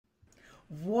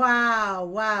Wow,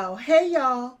 wow. Hey,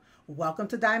 y'all. Welcome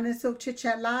to Diamond and Silk Chit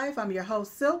Chat Live. I'm your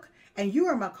host, Silk, and you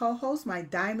are my co-host, my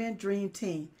Diamond Dream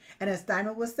Team. And as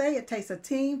Diamond would say, it takes a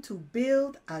team to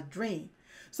build a dream.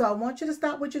 So I want you to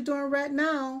stop what you're doing right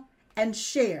now and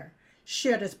share.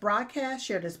 Share this broadcast,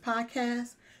 share this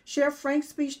podcast, share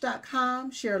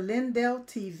frankspeech.com, share Lindell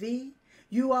TV.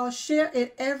 You all share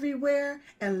it everywhere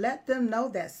and let them know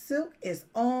that Silk is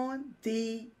on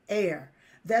the air.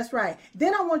 That's right.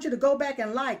 Then I want you to go back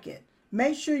and like it.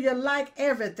 Make sure you like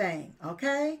everything,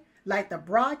 okay? Like the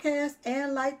broadcast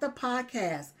and like the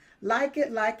podcast. Like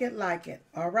it, like it, like it.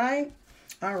 All right?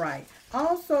 All right.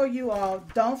 Also, you all,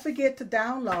 don't forget to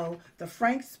download the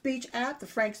Frank Speech app, the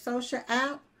Frank Social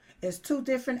app. It's two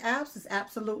different apps. It's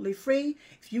absolutely free.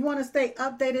 If you want to stay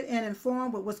updated and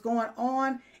informed with what's going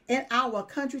on in our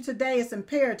country today, it's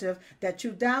imperative that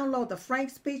you download the Frank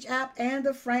Speech app and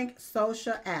the Frank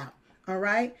Social app. All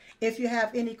right. If you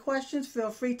have any questions,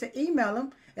 feel free to email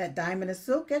them at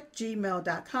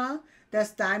diamondandsilk@gmail.com.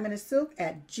 That's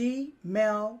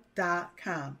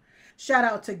diamondandsilk@gmail.com. Shout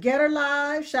out to Getter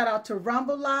Live. Shout out to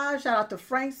Rumble Live. Shout out to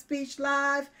Frank Speech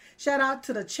Live. Shout out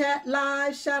to the Chat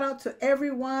Live. Shout out to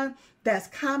everyone that's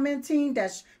commenting,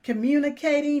 that's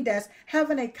communicating, that's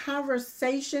having a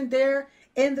conversation there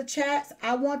in the chats.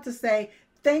 I want to say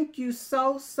thank you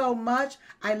so much.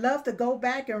 I love to go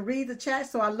back and read the chat,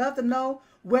 so I love to know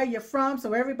where you're from.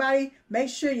 So everybody, make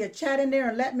sure you chat in there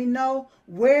and let me know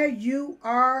where you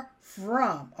are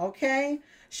from, okay?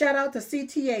 Shout out to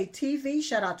CTA TV.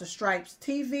 Shout out to Stripes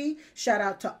TV. Shout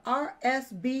out to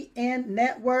RSBN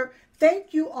Network.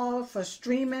 Thank you all for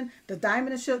streaming the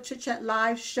Diamond and Silk Chit Chat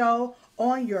Live show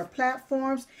on your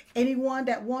platforms. Anyone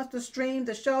that wants to stream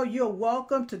the show, you're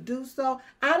welcome to do so.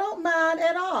 I don't mind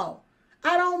at all.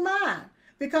 I don't mind,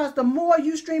 because the more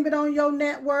you stream it on your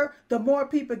network, the more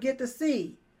people get to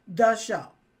see the show.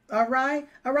 All right?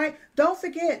 All right? Don't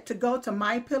forget to go to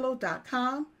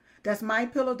mypillow.com. That's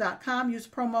mypillow.com. Use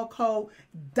promo code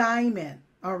DIAMOND.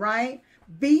 All right?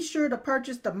 Be sure to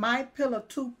purchase the MyPillow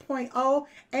 2.0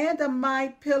 and the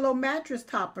MyPillow Mattress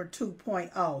Topper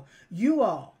 2.0. You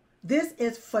all, this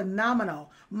is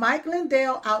phenomenal. Mike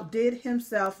Lindell outdid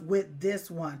himself with this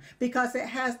one because it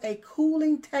has a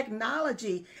cooling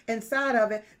technology inside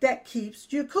of it that keeps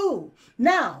you cool.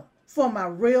 Now, for my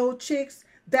real chicks,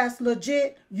 that's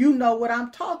legit, you know what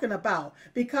I'm talking about.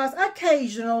 Because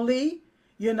occasionally,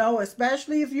 you know,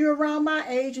 especially if you're around my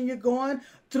age and you're going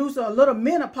through a little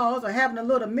menopause or having a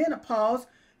little menopause,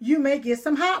 you may get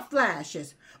some hot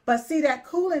flashes. But see, that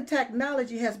cooling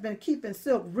technology has been keeping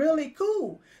Silk really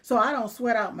cool. So I don't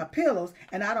sweat out my pillows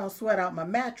and I don't sweat out my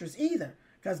mattress either.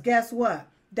 Because guess what?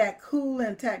 That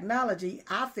cooling technology,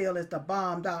 I feel, is the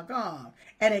bomb.com.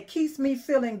 And it keeps me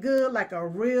feeling good like a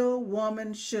real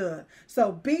woman should.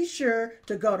 So be sure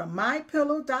to go to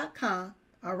mypillow.com.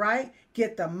 All right?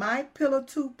 Get the MyPillow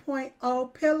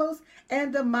 2.0 pillows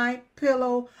and the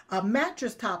MyPillow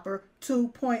Mattress Topper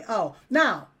 2.0.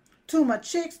 Now, to my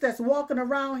chicks that's walking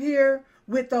around here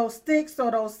with those sticks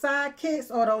or those sidekicks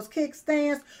or those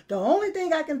kickstands, the only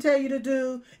thing I can tell you to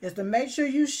do is to make sure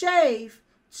you shave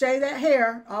that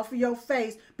hair off of your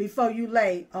face before you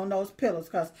lay on those pillows,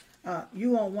 because you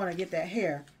won't want to get that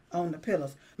hair on the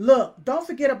pillows. Look, don't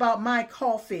forget about my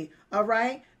coffee, all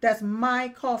right? That's my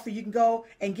coffee. You can go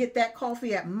and get that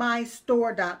coffee at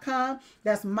mystore.com.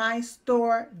 That's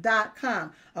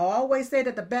mystore.com. I always say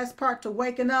that the best part to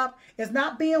waking up is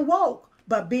not being woke,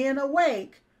 but being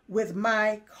awake with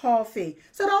my coffee.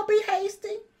 So don't be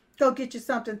hasty. Go get you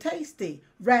something tasty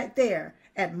right there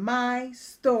at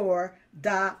mystore.com.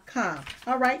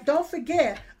 All right, don't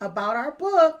forget about our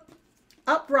book,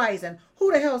 Uprising.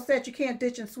 Who the hell said you can't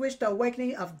ditch and switch the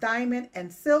awakening of Diamond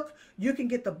and Silk? You can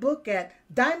get the book at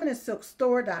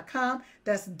diamondandsilkstore.com.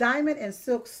 That's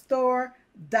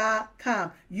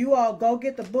diamondandsilkstore.com. You all go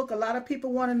get the book. A lot of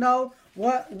people want to know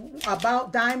what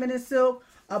about Diamond and Silk,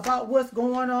 about what's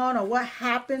going on or what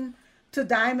happened to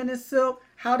Diamond and Silk.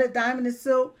 How did Diamond and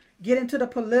Silk get into the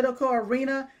political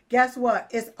arena? Guess what?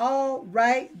 It's all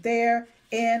right there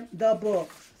in the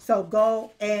book. So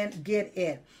go and get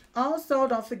it. Also,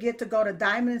 don't forget to go to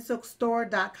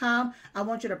diamondandsilkstore.com. I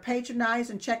want you to patronize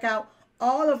and check out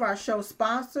all of our show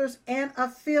sponsors and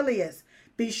affiliates.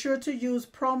 Be sure to use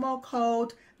promo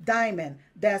code DIAMOND.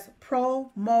 That's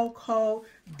promo code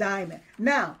DIAMOND.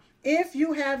 Now, if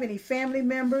you have any family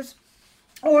members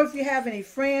or if you have any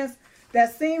friends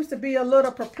that seems to be a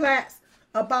little perplexed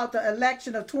about the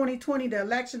election of 2020, the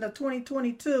election of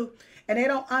 2022, and they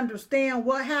don't understand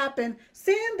what happened,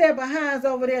 send their behinds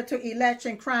over there to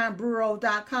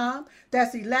electioncrimebureau.com.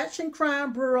 That's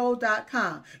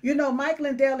electioncrimebureau.com. You know, Mike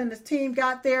Lindell and his team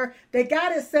got there. They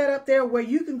got it set up there where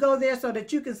you can go there so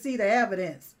that you can see the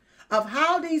evidence of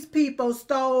how these people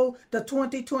stole the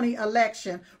 2020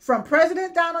 election from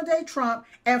President Donald J. Trump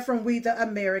and from we the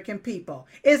American people.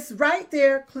 It's right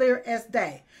there, clear as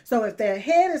day. So if their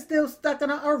head is still stuck in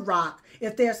a rock,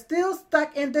 if they're still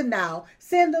stuck in denial,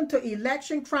 send them to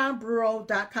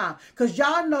electioncrimebureau.com. Because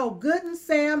y'all know good and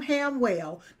Sam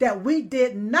Hamwell that we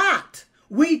did not,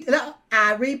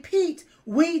 I repeat,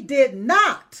 we did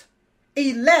not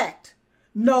elect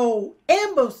no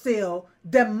imbecile,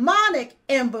 demonic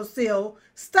imbecile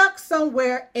stuck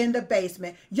somewhere in the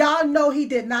basement. Y'all know he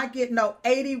did not get no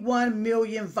 81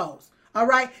 million votes. All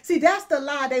right. See, that's the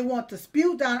lie they want to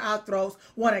spew down our throats,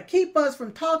 want to keep us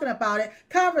from talking about it,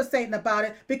 conversating about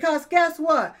it, because guess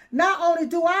what? Not only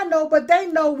do I know, but they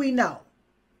know we know.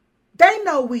 They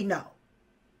know we know.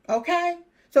 Okay.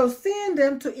 So send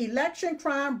them to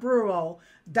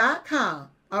electioncrimebureau.com.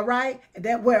 All right.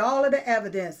 That where all of the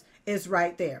evidence is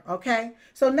right there. Okay.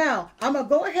 So now I'm going to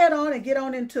go ahead on and get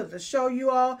on into the show, you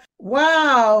all.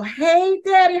 Wow. Hey,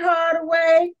 Daddy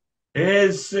Hardaway.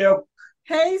 Hey, Silk.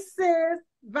 Hey, sis.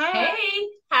 Bye. Hey,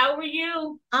 how are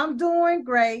you? I'm doing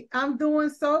great. I'm doing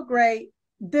so great.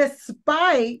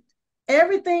 Despite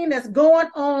everything that's going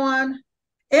on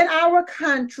in our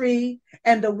country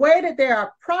and the way that they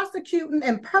are prosecuting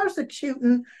and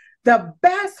persecuting the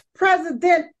best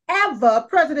president ever,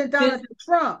 President Donald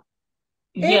Trump.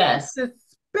 Yes.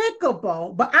 It's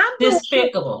despicable. But I'm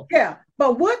despicable. Yeah.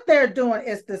 But what they're doing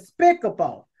is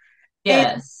despicable.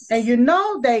 Yes. And you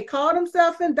know, they called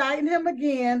themselves indicting him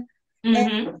again.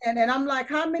 Mm-hmm. And I'm like,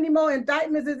 how many more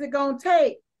indictments is it going to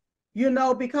take? You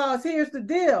know, because here's the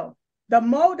deal. The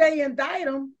more they indict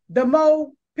him, the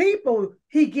more people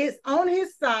he gets on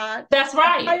his side. That's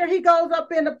right. The higher he goes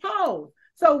up in the polls.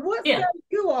 So what say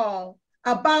you all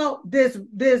about this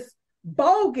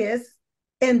bogus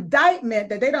indictment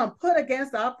that they don't put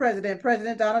against our president,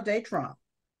 President Donald J. Trump?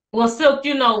 Well, Silk,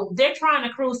 you know, they're trying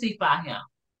to crucify him.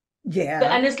 Yeah.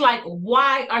 And it's like,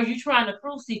 why are you trying to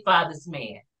crucify this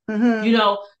man? Mm-hmm. You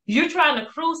know, you're trying to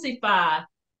crucify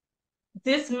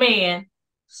this man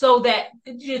so that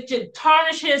to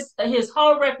tarnish his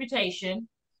whole reputation.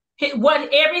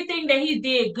 Everything that he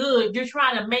did good, you're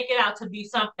trying to make it out to be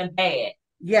something bad.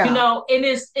 Yeah. You know, and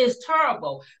it's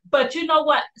terrible. But you know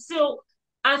what? Silk,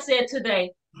 I said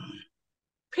today,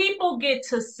 people get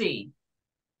to see,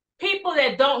 people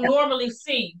that don't normally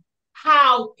see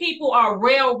how people are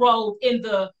railroaded in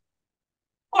the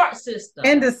court system.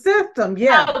 In the system,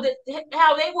 yeah. How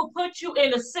they will put you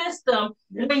in a system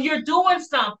when you're doing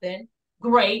something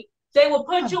great. They will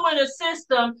put you in a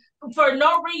system for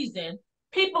no reason.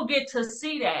 People get to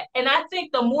see that. And I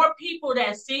think the more people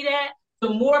that see that, the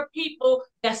more people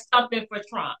that's stumping for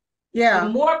Trump. Yeah. The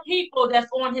more people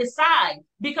that's on his side.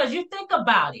 Because you think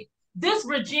about it, this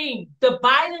regime, the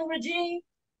Biden regime,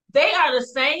 they are the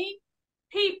same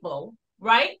people,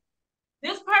 right?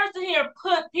 This person here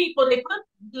they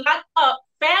locked up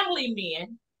family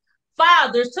men,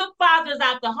 fathers, took fathers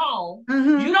out the home.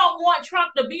 Mm-hmm. You don't want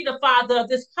Trump to be the father of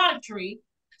this country.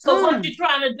 So what you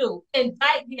trying to do?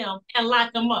 Indict him and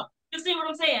lock him up. You see what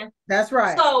I'm saying? That's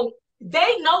right. So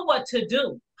they know what to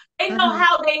do. They know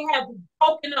how they have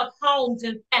broken up homes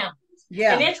and families.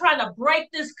 Yeah. And they're trying to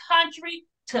break this country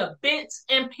to bits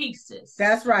and pieces.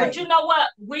 That's right. But you know what?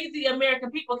 We, the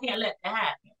American people, can't let that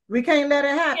happen. We can't let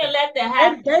it happen. We can't let that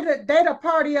happen. They're the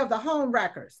party of the home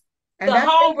wreckers. And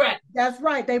that's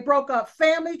right. They broke up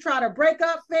family, trying to break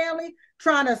up family,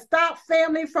 trying to stop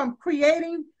family from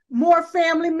creating more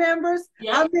family members.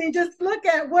 Yep. I mean, just look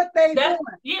at what they're doing.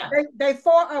 Yeah. They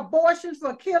for abortions,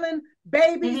 for killing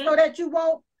babies so that you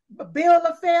won't build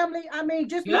a family. I mean,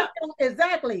 just look at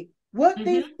exactly what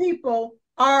these people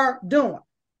are doing.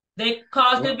 They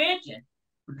cause division.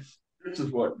 This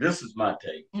is my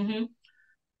take.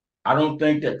 I don't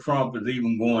think that Trump is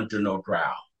even going to no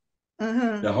trial.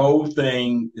 The whole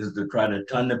thing is to try to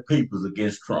turn the peoples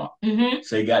against Trump.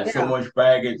 So he got so much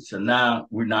baggage, so now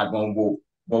we're not going to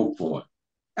vote for him.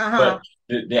 But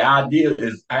the idea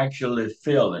is actually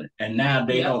failing, and now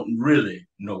they don't really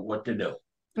know what to do.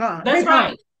 That's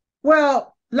right.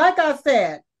 Well, like I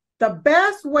said, the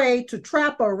best way to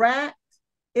trap a rat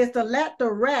is to let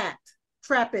the rat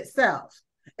trap itself.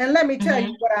 And let me tell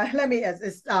you let me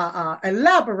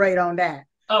elaborate on that.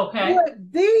 Okay. What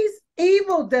these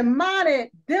evil,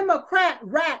 demonic Democrat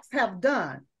rats have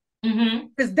done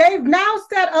is they've now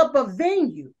set up a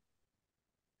venue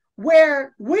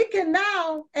where we can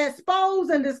now expose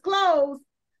and disclose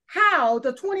how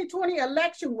the 2020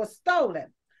 election was stolen.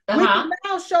 We can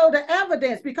now show the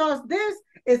evidence, because this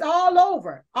is all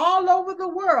over the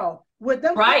world, with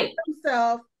them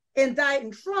themselves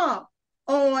indicting Trump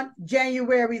on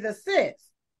January the 6th.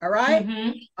 All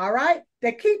right. All right.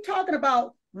 They keep talking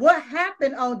about what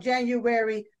happened on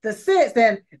January the 6th,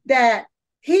 and that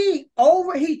he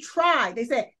tried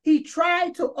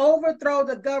to overthrow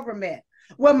the government.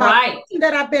 Well, my question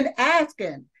that I've been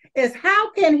asking is,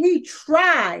 how can he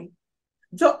try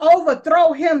to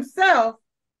overthrow himself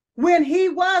when he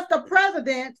was the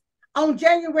president on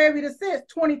January the 6th,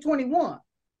 2021?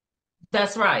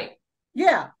 That's right.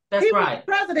 Yeah. That's he right. was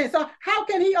the president. So how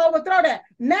can he overthrow that?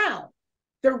 Now,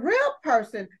 the real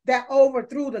person that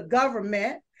overthrew the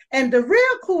government and the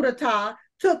real coup d'etat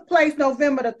took place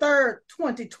November the 3rd,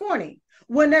 2020,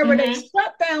 whenever they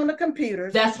shut down the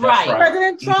computers. That's right.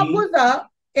 President Trump was up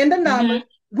in the numbers.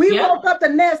 We woke up the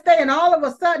next day, and all of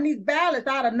a sudden these ballots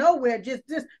out of nowhere just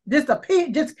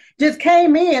disappeared, just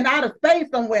came in out of space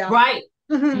somewhere. Right.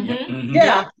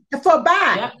 Yeah. For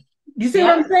Biden. Yep. You see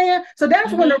what I'm saying? So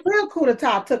that's when the real coup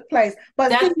d'etat took place. But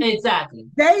that's exactly.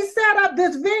 They set up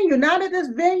this venue. Now that this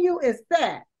venue is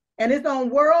set and it's on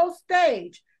world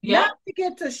stage, now we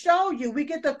get to show you, we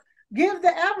get to give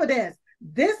the evidence.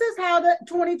 This is how the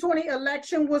 2020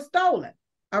 election was stolen.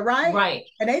 All right? Right.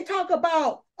 And they talk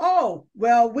about, oh,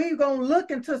 well, we're going to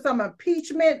look into some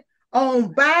impeachment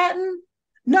on Biden.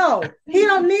 No, he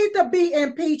don't need to be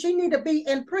impeached. He need to be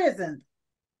in prison.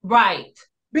 Right.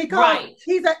 Because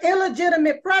he's an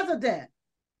illegitimate president.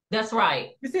 That's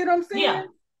right. You see what I'm saying? Yeah,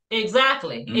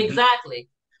 exactly. Exactly.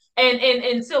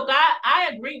 And Silk, I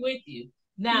agree with you.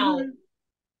 Now,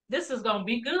 this is going to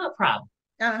be good, probably.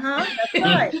 That's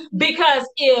right. Because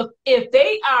if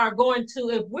they are going to,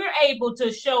 if we're able to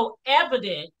show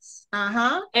evidence,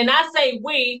 and I say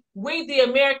we the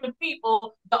American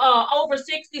people, over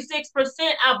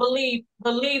 66%, I believe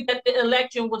that the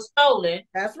election was stolen.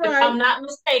 That's right. If I'm not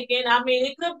mistaken. I mean,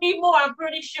 it could be more. I'm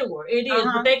pretty sure it is.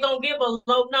 But they're gonna give a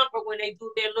low number when they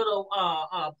do their little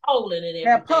polling and everything.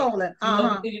 They're polling.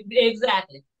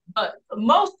 Exactly. But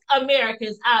most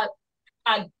Americans,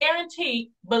 I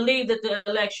guarantee, believe that the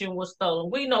election was stolen.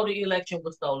 We know the election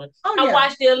was stolen. I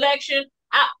watched the election.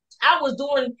 I was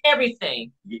doing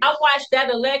everything. I watched that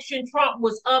election. Trump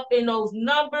was up in those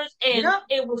numbers, and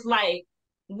it was like,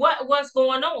 what's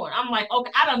going on? I'm like,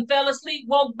 okay, I done fell asleep,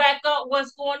 woke back up.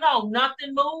 What's going on?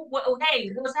 Nothing moved. Hey,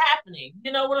 what's happening?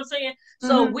 You know what I'm saying?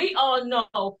 So we all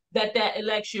know that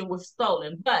election was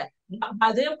stolen, but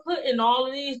by them putting all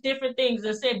of these different things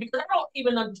and saying, because I don't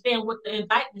even understand what the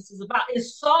indictments is about.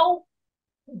 It's so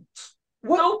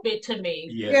stupid to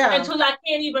me until I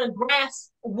can't even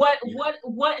grasp what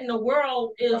in the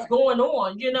world is going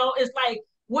on. You know, it's like,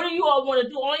 what do you all want to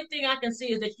do? Only thing I can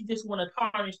see is that you just want to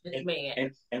tarnish this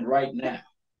man. And right now,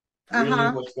 really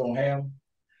what's going to happen?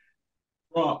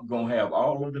 Trump going to have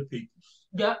all of the people.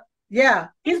 Yeah,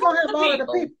 he's going to have all of the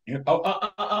people.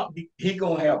 He's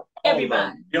going to have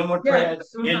everybody.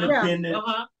 Democrats, independents,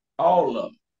 all of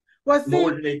them. Well, see,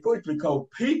 more than they push, because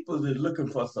people is looking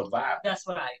for survival. That's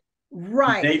right.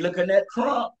 Right. They looking at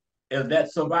Trump as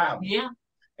that survival. Yeah.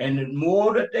 And the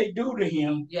more that they do to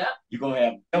him, you're going to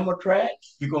have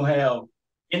Democrats, you're going to have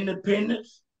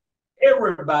independents,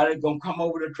 everybody going to come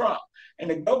over to Trump. And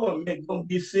the government going to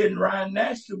be sitting right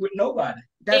next to with nobody.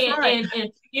 That's right.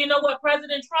 And you know what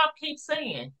President Trump keeps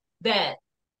saying? That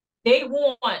they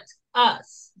want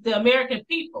us, the American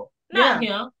people, not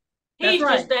him. He's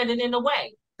just standing in the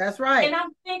way. That's right. And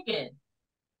I'm thinking,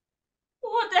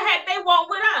 what the heck they want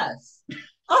with us?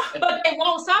 But they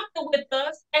want something with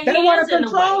us. And they want to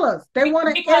control us. They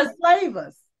want to enslave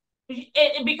us.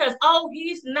 Because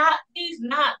he's not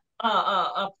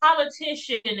a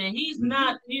politician, and he's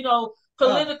not,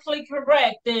 politically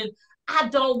correct, and I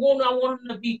want him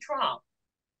to be Trump.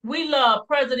 We love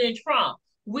President Trump.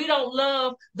 We don't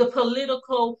love the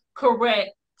political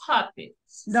correct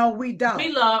puppets. No, we don't.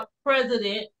 We love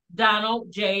President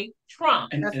Donald J.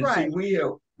 Trump. That's right. See,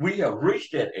 we have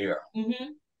reached that era.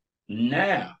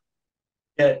 Now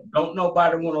that don't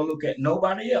nobody want to look at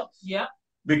nobody else. Yeah.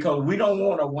 Because we don't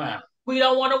want to whine. We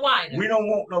don't want to whine. We don't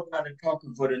want nobody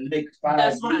talking for the next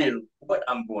 5 years what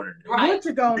I'm going to do. Right. What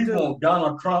you going to do? We want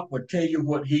Donald Trump will tell you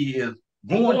what he is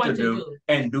going to do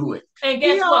and do it. And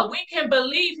guess what? We can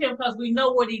believe him because we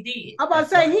know what he did. I'm about to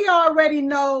say he already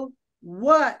knows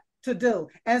what to do.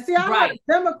 And see, I heard a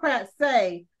Democrat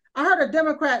say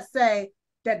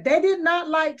that they did not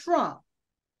like Trump,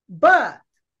 but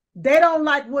they don't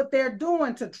like what they're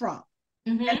doing to Trump.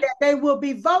 And that they will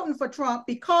be voting for Trump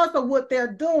because of what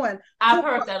they're doing. I've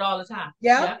heard that all the time.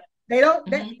 Yeah. They don't.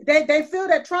 They feel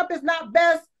that Trump is not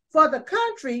best for the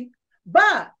country,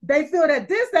 but they feel that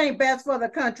this ain't best for the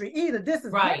country either. This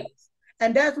is right, best.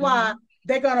 And that's why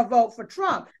they're gonna vote for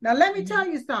Trump. Now, let me tell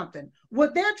you something.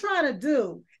 What they're trying to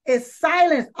do is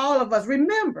silence all of us.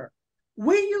 Remember,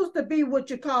 we used to be what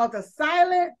you call the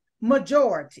silent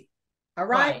majority. All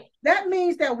right. That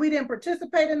means that we didn't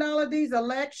participate in all of these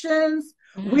elections.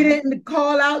 We didn't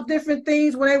call out different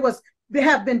things when they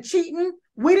have been cheating.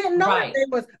 We didn't know that there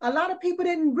was a lot of people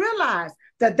didn't realize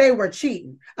that they were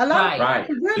cheating. A lot of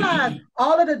people didn't realize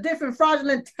all of the different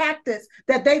fraudulent tactics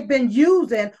that they've been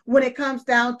using when it comes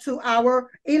down to our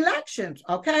elections.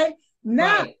 Okay.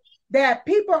 Now that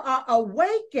people are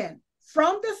awakened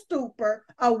from the stupor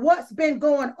of what's been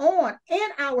going on in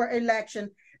our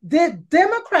election, the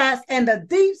Democrats and the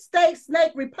deep state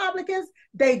snake Republicans,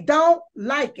 they don't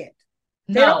like it.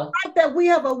 They don't like that we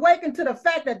have awakened to the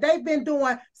fact that they've been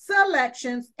doing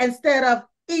selections instead of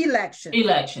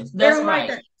elections. That's right. Like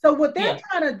that. So what they're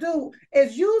trying to do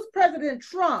is use President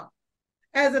Trump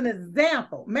as an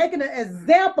example, making an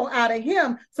example out of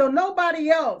him so nobody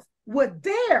else would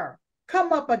dare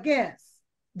come up against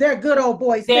their good old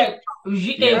boy. Exactly.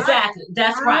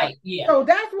 That's right. Yeah. So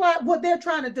that's what they're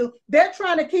trying to do. They're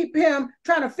trying to keep him,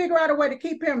 trying to figure out a way to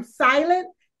keep him silent,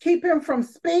 keep him from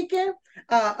speaking.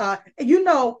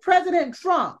 President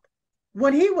Trump,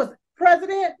 when he was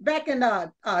president back in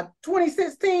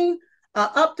 2016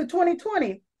 up to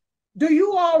 2020, do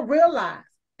you all realize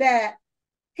that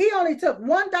he only took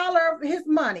 $1 of his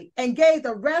money and gave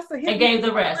the rest of his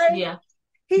money?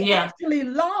 He actually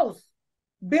lost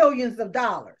billions of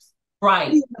dollars.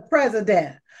 Right. He's the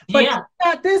president. But you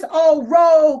got this old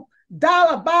rogue,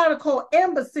 diabolical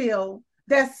imbecile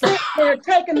that's sitting there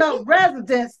taking up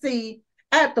residency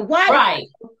at the White House.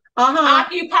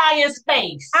 Occupying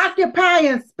space.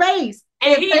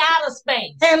 And he's out of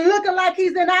space. And looking like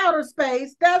he's in outer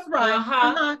space. That's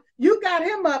right. You got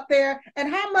him up there.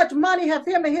 And how much money have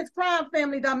him and his crime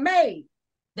family done made?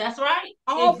 That's right.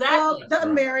 All of the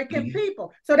American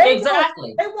people. So they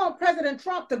want President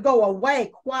Trump to go away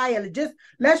quietly.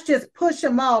 Let's just push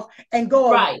him off and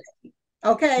go away.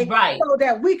 Okay? Right. So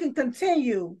that we can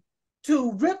continue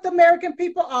to rip the American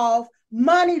people off,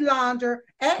 money launder,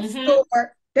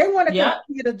 extort. They want to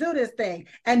continue to do this thing.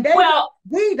 And they want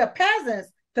we, the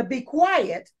peasants, to be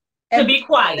quiet. And to be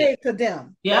quiet. To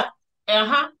them. Yeah.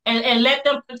 And let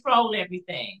them control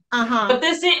everything. But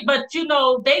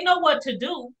they know what to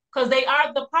do because they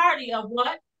are the party of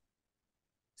what?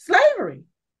 Slavery.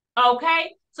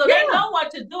 Okay. So they know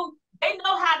what to do. They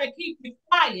know how to keep you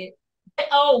quiet.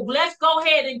 Let's go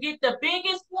ahead and get the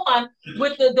biggest one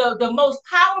with the most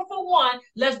powerful one.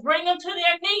 Let's bring them to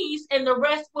their knees and the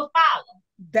rest will follow.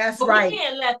 That's right. We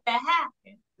can't let that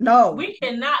happen. No. We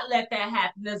cannot let that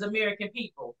happen as American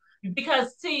people.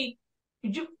 Because, see,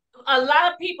 a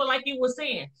lot of people, like you were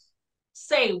saying,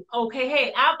 say, okay,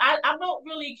 hey, I don't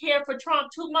really care for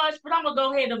Trump too much, but I'm going to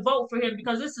go ahead and vote for him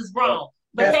because this is wrong.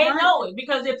 But they know it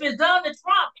because if it's done to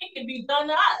Trump, it can be done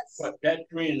to us. But that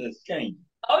trend is changing.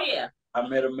 Oh, yeah. I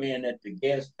met a man at the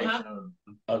gas station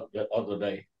the other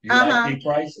day. You like the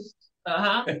prices?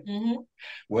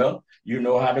 Well, you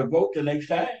know how to vote the next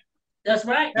time. That's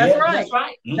right. That's right.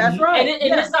 That's right.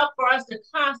 And it's up for us to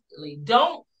constantly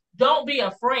don't be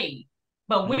afraid.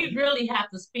 But we really have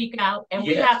to speak out and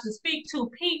we have to speak to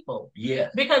people.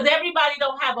 Yes. Because everybody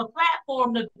don't have a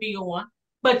platform to be on.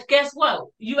 But guess what?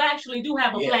 You actually do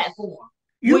have a platform.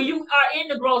 When you are in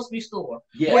the grocery store,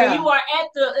 when you are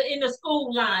in the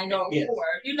school line, or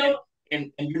you know.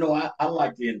 And I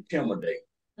like to intimidate.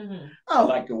 I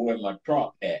like to wear my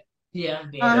Trump hat. Yeah.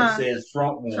 That says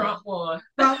Trump won. Trump won.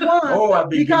 Trump won.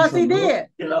 Because he did.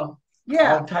 All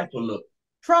type of look.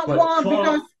 Trump won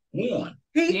because won.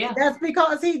 That's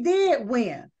because he did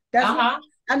win. That's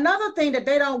another thing that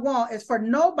they don't want is for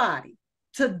nobody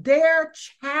to dare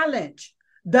challenge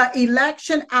the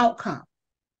election outcome.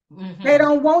 They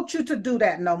don't want you to do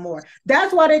that no more.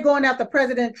 That's why they're going after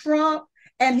President Trump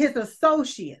and his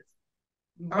associates.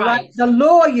 All right. The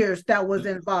lawyers that was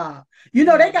involved. They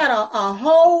got a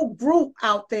whole group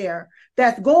out there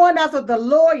that's going after the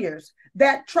lawyers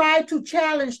that tried to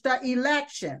challenge the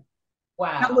election.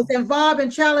 Wow. That was involved in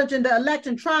challenging the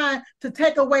election, trying to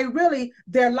take away really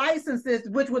their licenses,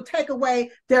 which would take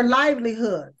away their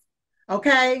livelihoods.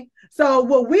 Okay. So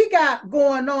what we got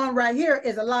going on right here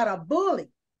is a lot of bullying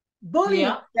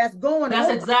that's going on.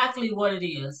 That's exactly what it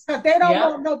is. Because they don't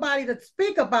want nobody to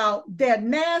speak about their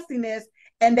nastiness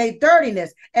and their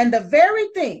dirtiness. And the very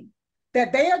thing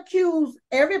that they accuse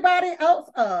everybody else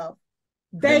of,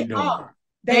 they are.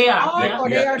 They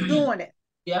are doing it.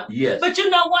 Yeah. Yes. But you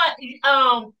know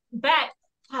what? Back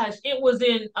gosh, it was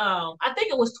in I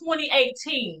think it was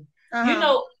 2018. You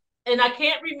know, and I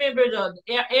can't remember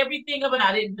everything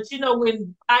about it, but you know,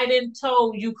 when Biden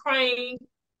told Ukraine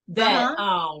that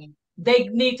they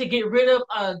need to get rid of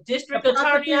a district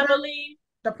attorney, I believe.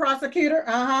 The prosecutor,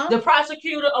 The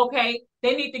prosecutor, okay.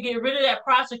 They need to get rid of that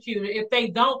prosecutor. If they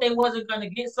don't, they wasn't going to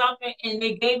get something, and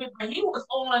they gave it. But he was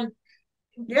on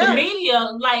the media,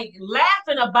 like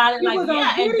laughing about it, he like, was yeah. On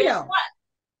and video. guess what?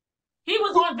 He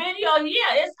was on video.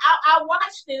 Yeah, I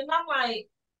watched it, and I'm like,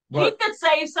 he could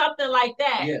say something like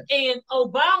that. Yeah. And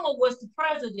Obama was the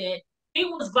president. He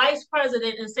was vice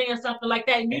president and saying something like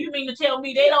that. And you mean to tell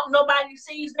me nobody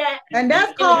sees that? And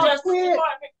that's called quid.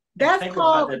 That's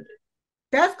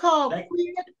called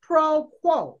quid pro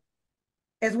quo.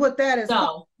 Is what that is.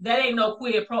 No, that ain't no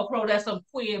quid pro quo. That's some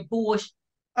quid bullshit.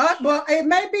 Well, it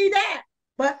may be that,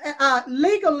 but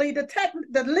legally,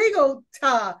 the legal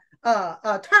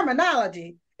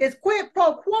terminology is quid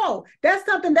pro quo. That's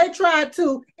something they tried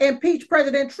to impeach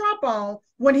President Trump on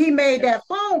when he made that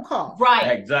phone call.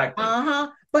 Right. Exactly.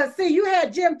 But see, you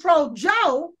had Jim Crow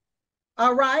Joe,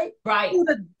 all right? Right. Who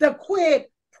the quid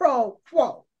pro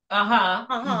quo.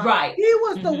 Right. He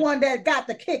was the one that got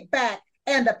the kickback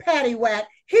and the paddywhack.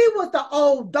 He was the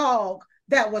old dog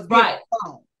that was getting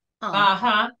phone.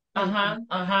 But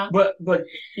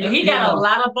he got a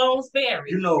lot of bones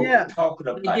buried. You know, talking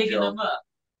about digging them up.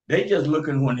 They just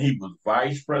looking when he was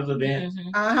vice president.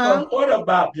 But what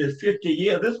about this 50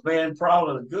 years? This man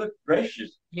probably good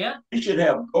gracious. Yeah. He should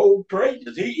have gold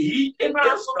traces. He didn't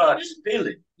just start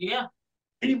stealing. Yeah.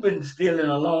 He's been stealing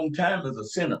a long time as a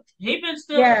senator. He's been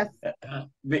stealing. Yes.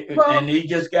 And he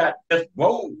just got just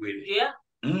bold with it. Yeah.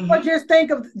 But just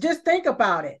think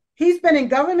about it. He's been in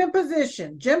government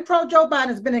position. Jim Crow Joe Biden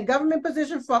has been in government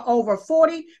position for over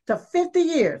 40 to 50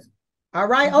 years. All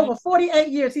right. Over 48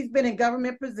 years, he's been in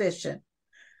government position.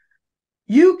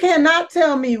 You cannot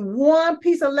tell me one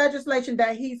piece of legislation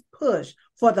that he's pushed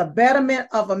for the betterment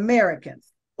of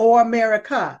Americans or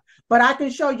America. But I can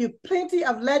show you plenty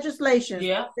of legislation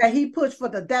that he pushed for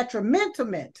the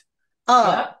detrimentment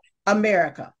of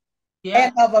America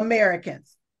and of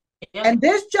Americans. And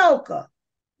this joker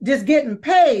just getting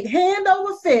paid hand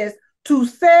over fist to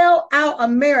sell out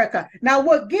America. Now,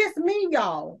 what gets me,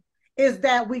 y'all, is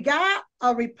that we got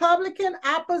a Republican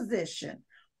opposition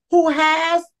who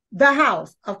has the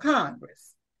House of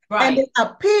Congress. Right. And it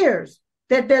appears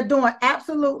that they're doing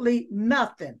absolutely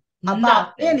nothing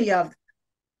about any of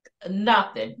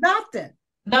Nothing.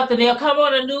 They'll come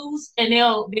on the news and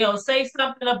they'll say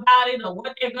something about it or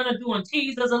what they're gonna do and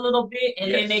tease us a little bit,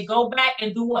 and then they go back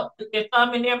and do what? Put their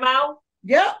thumb in their mouth.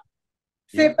 Yep.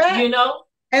 Sit back. You know.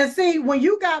 And see, when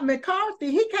you got McCarthy,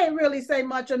 he can't really say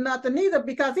much or nothing either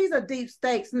because he's a deep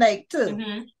state snake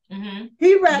too.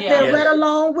 He right there read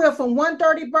along with from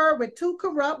 130 bird with 2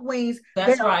 corrupt wings.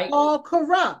 That's They're all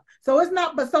corrupt. So it's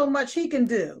not but so much he can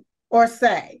do or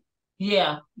say.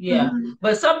 Yeah.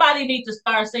 But somebody needs to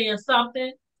start saying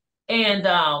something, and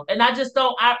I just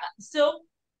don't. I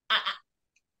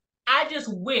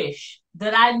just wish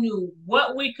that I knew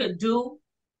what we could do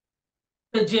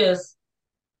to just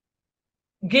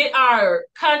get our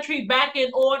country back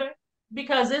in order,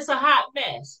 because it's a hot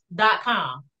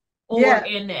mess.com or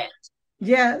in that.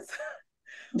 Yes.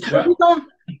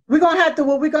 We're gonna have to.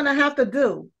 What we're gonna have to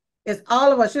do is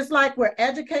all of us, just like we're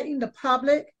educating the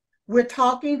public. We're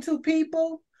talking to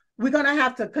people. We're gonna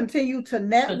have to continue to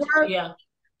network.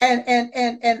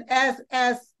 And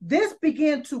as this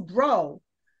begin to grow,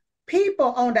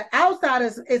 people on the outside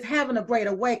is having a great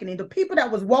awakening. The people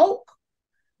that was woke,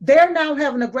 they're now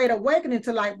having a great awakening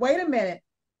to like, wait a minute,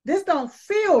 this don't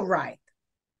feel right.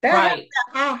 That's an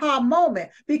aha moment,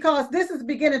 because this is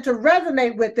beginning to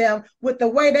resonate with them with the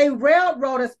way they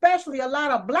railroad, especially a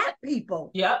lot of Black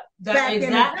people. Back in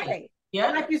the day.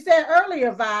 Like you said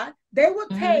earlier, Vi, they would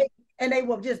take and they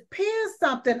would just pin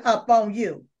something up on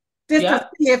you just to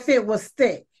see if it would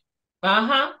stick.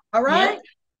 All right?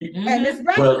 And it's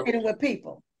resonating with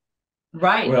people.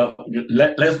 Right. Well,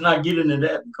 let's not get into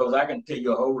that, because I can tell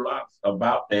you a whole lot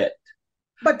about that.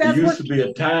 But there used to be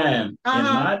a time in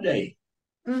my day.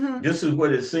 This is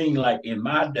what it seemed like in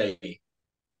my day.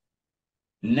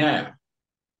 Now,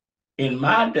 in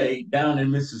my day, down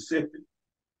in Mississippi,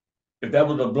 if there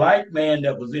was a Black man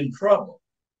that was in trouble,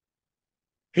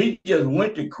 he just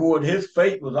went to court. His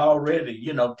fate was already,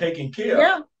 taken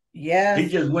care of. He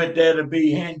just went there to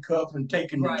be handcuffed and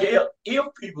taken to jail if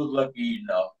he was lucky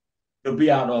enough to be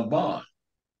out on bond.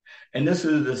 And this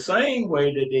is the same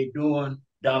way that they're doing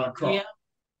Donald Trump. Yeah.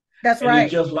 That's right.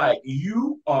 It's just like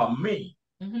you or me.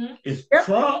 It's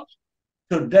Trump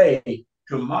today.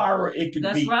 Tomorrow it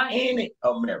could be any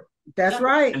American. That's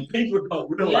right. And people don't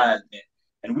realize that.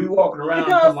 And we walking around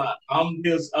talking about, I'm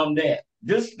this, I'm that.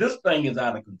 This thing is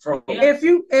out of control. If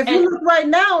you look right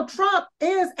now, Trump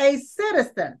is a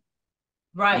citizen.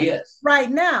 Right. Yes. Right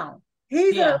now.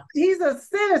 He's a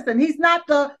citizen. He's not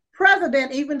the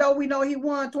president, even though we know he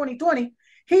won 2020.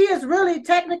 He is really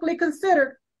technically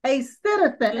considered a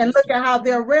citizen. And look at how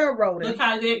they're railroading. Look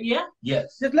how they're,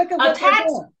 Yes. Just look at what they're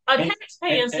doing. A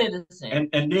taxpaying citizen.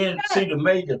 And then see the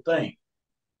major thing.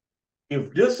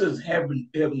 If this is happening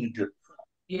to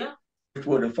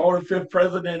for the 45th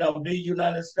president of the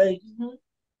United States,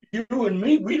 you and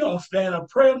me, we don't stand a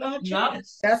prayer, not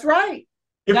chance. That's right.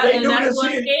 That's what's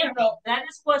scary. That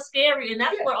is what's scary, and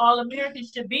that's what all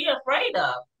Americans should be afraid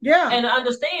of. Yeah, and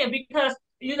understand, because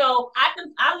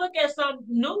I look at some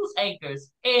news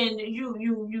anchors, and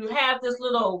you have this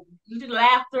little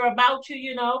laughter about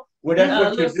you. Well,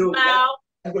 that's what you do.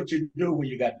 That's what you do when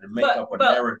you got to make up a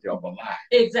narrative of a lie.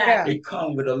 Exactly. It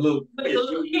comes with a little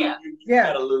you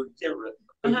got a little different.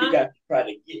 You got to try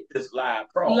to get this lie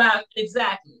across.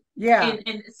 Exactly. Yeah.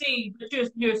 And see, but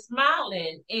you're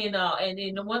smiling, and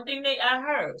the one thing I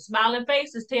heard, smiling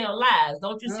faces tell lies.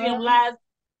 Don't you see them lies,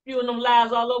 spewing them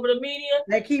lies all over the media?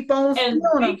 They keep on and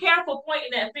be careful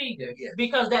pointing that finger,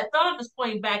 because that thumb is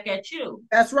pointing back at you.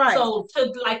 That's right. So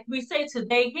like we say,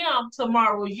 today him,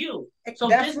 tomorrow you. So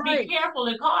just be careful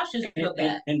and cautious of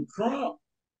that. And Trump,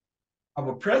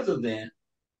 our president,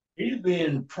 he's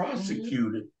being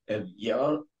prosecuted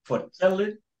for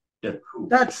telling the truth.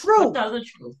 The truth. Tell the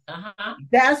truth.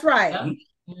 That's right. Yep.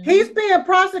 He's being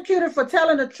prosecuted for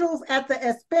telling the truth at the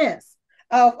expense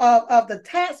of the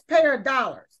taxpayer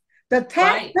dollars. The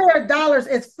taxpayer dollars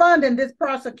is funding this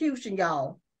prosecution,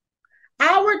 y'all.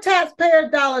 Our taxpayer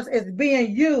dollars is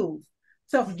being used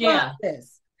to fund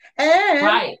this.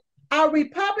 And our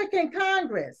Republican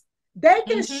Congress, they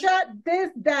can shut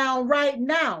this down right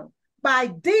now by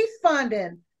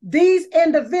defunding these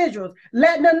individuals,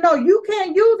 letting them know you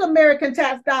can't use American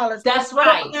tax dollars. That's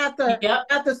right.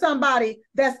 After somebody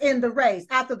that's in the race,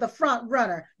 after the front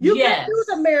runner. You can't use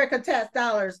American tax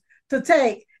dollars to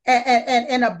take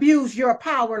and abuse your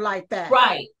power like that.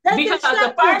 Right. Because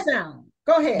the first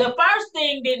go ahead. The first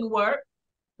thing didn't work.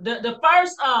 The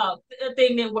first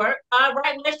thing didn't work. All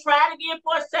right, let's try it again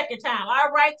for a second time. All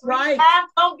right, three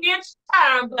times don't get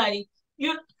time, buddy.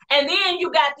 And then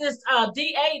you got this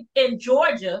DA in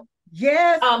Georgia.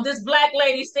 Yes. This black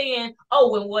lady saying,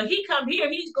 "Oh, when he come here,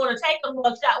 he's going to take a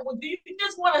mugshot." Well, do you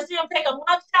just want to see him take a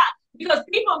mugshot? Because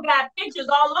people got pictures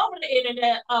all over the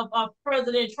internet of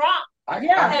President Trump. I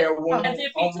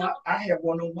have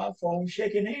one on my phone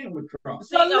shaking hands with Trump.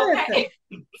 So listen,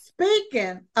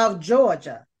 speaking of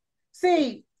Georgia,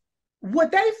 see,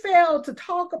 what they failed to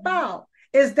talk about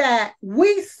is that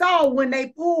we saw when they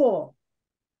pulled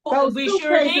those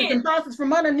suitcases and boxes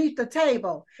from underneath the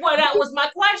table. Well, that was my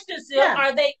question, Sil.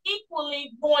 Are they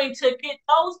equally going to get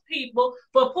those people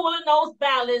for pulling those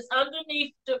ballots from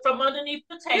underneath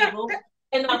the table?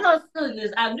 And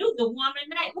I knew the woman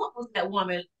name. What was that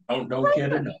woman? Oh, don't care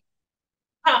to know.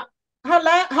 I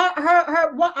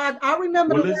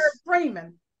remember the word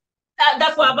Freeman.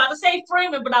 That's why I'm about to say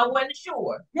Freeman, but I wasn't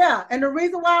sure. Yeah, and the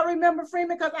reason why I remember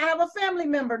Freeman, because I have a family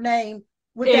member named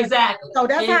with that. So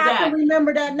that's how I can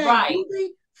remember that name. Right.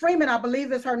 Ruby Freeman, I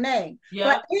believe, is her name. Yeah.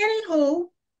 But anywho,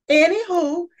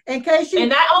 in case you and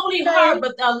not only her,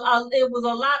 but it was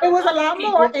a lot. It was a lot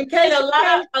more. In case a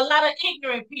lot of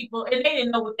ignorant people, and they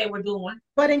didn't know what they were doing.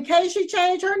 But in case she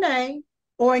changed her name,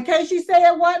 or in case she said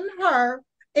it wasn't her,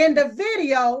 in the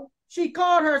video she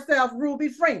called herself Ruby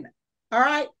Freeman. All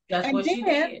right. That's what she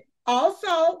did.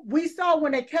 Also, we saw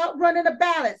when they kept running the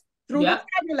ballots through the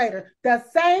tabulator, the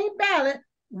same ballot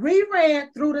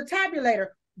reran through the tabulator.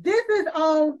 This is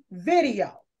on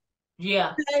video.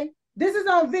 Yeah. Okay? This is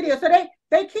on video. So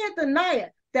they can't deny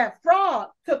it that fraud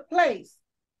took place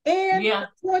in the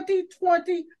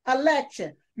 2020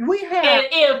 election. We have,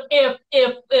 and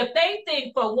if they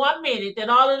think for 1 minute that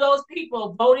all of those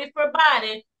people voted for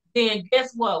Biden, then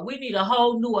guess what? We need a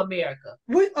whole new America.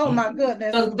 Oh my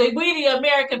goodness. The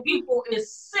American people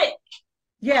is sick.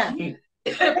 Yeah.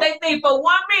 If they think for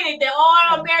 1 minute that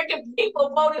all American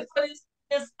people voted for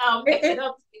this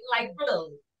like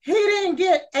really. He didn't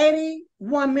get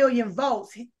 81 million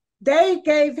votes. They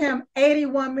gave him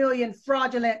 81 million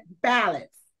fraudulent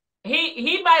ballots.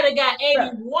 He might have got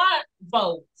 81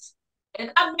 votes,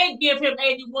 and I may give him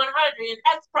 8,100. And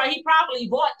that's he probably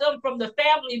bought them from the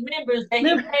family members that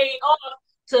he paid off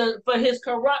for his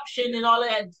corruption and all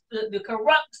that, the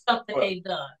corrupt stuff that they've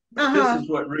done. This is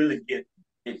what really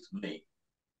gets me.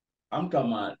 I'm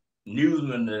talking about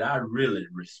newsmen that I really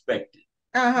respected.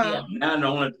 Yeah. Now the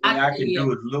only thing I can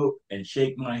do is look and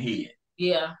shake my head.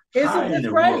 Yeah. It's a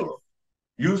disgrace.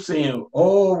 You saying,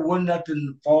 oh, was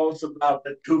nothing false about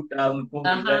the 2004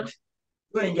 election?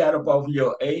 You ain't got up off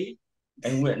your A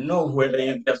and went nowhere to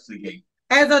investigate.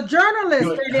 As a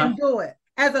journalist, they didn't do it.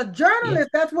 As a journalist,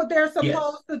 that's what they're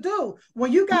supposed to do.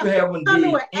 When you got people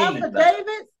coming with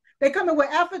affidavits, they come in with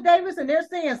affidavits and they're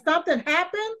saying something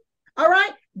happened. All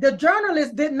right. The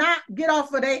journalists did not get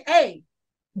off of their A.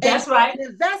 That's right.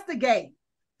 Investigate.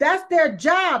 That's their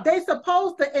job. They're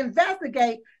supposed to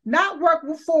investigate, not work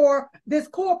for this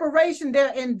corporation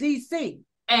there in DC.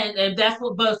 And that's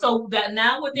what, but so that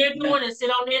now what they're doing is they're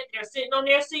sitting on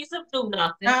their seats and do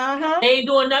nothing. They ain't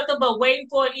doing nothing but waiting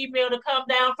for an email to come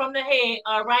down from the head.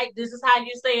 All right, this is how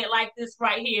you say it like this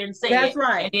right here and say it. That's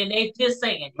right. And then they just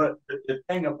saying it. But the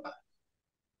thing about it,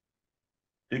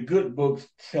 the good books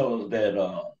tell us that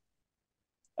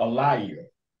a liar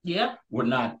would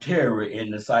not tarry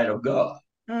in the sight of God.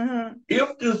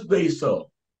 If this be so,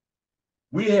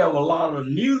 we have a lot of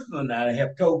newsmen that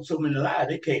have told so many lies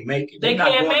they can't make it. They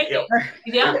can't make it.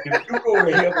 Yeah. If you go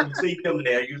to heaven and see them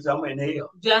there, you say, I'm in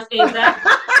hell. Just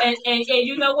exactly. and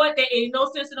you know what? There ain't no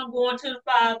sense in them going to the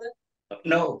Father.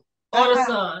 No. Or the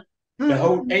Son. The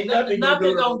whole ain't nothing gonna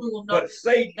do them, but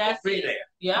Satan be there.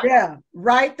 Yeah,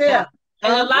 right there.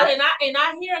 And a lot, and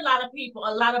I hear a lot of people,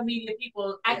 a lot of media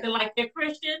people acting like they're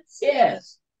Christians.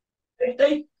 Yes.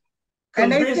 They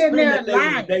sitting there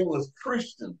lying. They was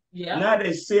Christian. Yeah. Now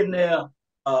they sitting there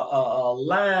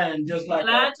lying just like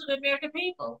lying to the American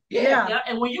people. Yeah.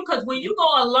 And when you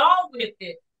go along with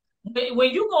it, when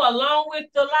you go along with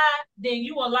the lie, then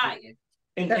you a liar.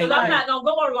 And I'm not gonna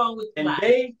go along with the lie. And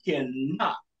they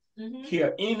cannot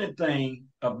care anything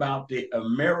about the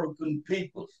American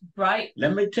people. Right.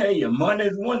 Let me tell you, money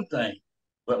is one thing,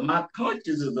 but my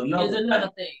conscience is another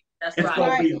thing. That's it's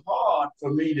gonna be hard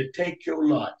for me to take your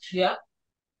lunch.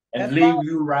 And leave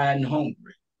you riding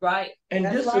hungry. Right. And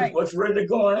this is what's really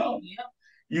going on.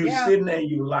 You sitting there,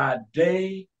 you lie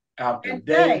day after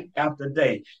day after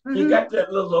day. You got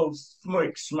that little old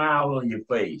smirk smile on your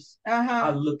face.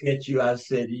 I look at you, I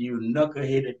said, you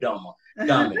knuckleheaded dummy.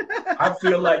 I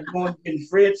feel like going in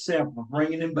Fred Sample,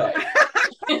 bringing him back.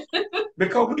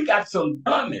 Because we got some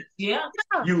dummies. Yeah.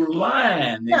 You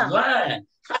lying and lying.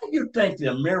 How do you think the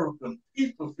American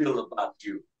people feel about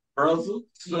you? Brother,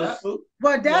 sister.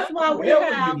 Well, that's why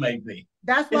you may be.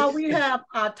 That's why we have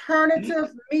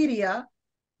alternative media.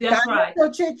 That's right.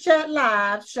 Classic Chit Chat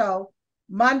live show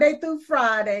Monday through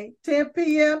Friday, 10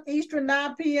 p.m. Eastern,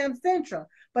 9 p.m. Central.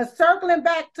 But circling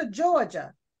back to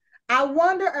Georgia, I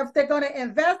wonder if they're going to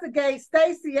investigate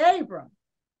Stacey Abrams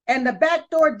and the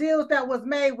backdoor deals that was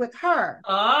made with her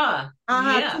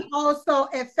to also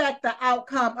affect the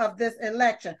outcome of this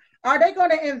election. Are they going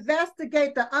to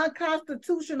investigate the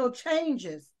unconstitutional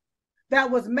changes that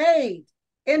was made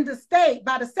in the state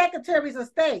by the secretaries of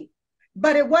state?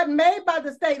 But it wasn't made by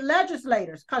the state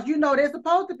legislators, because they're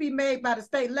supposed to be made by the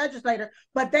state legislator,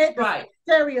 but the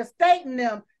Secretary of State and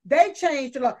them, they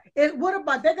changed the law. They're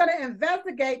going to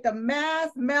investigate the mass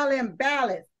mail-in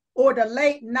ballots or the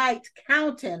late night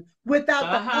counting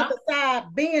without the other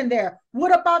side being there.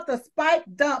 What about the spike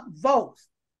dump votes?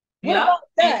 What about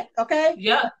that? Okay.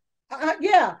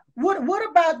 What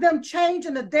about them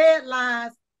changing the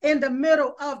deadlines in the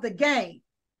middle of the game?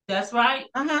 That's right.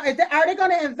 Are they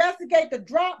going to investigate the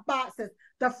drop boxes,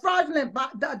 the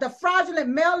fraudulent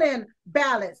mail-in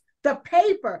ballots, the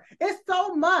paper? It's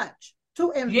so much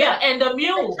to investigate. Yeah, and the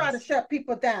mules. They try to shut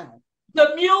people down.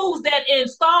 The mules that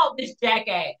installed this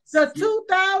jackass. The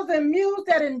 2,000 mules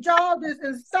that installed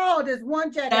this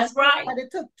one jackass. That's right. But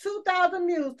it took 2,000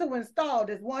 mules to install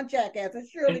this one jackass. It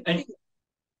surely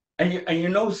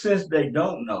and since they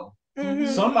don't know,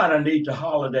 somebody needs to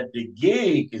holler that the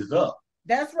gig is up.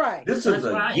 That's right. This is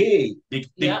a gig. The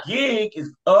gig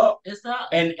is up. It's up.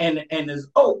 And it's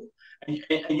over. And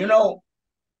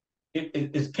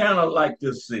it's kind of like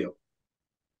this, Sil.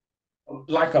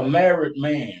 Like a married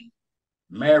man,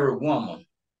 married woman.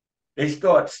 They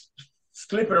start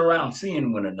slipping around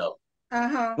seeing one another.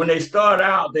 When they start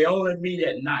out, they only meet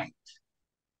at night.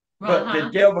 But the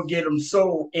devil get them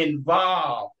so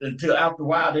involved until after a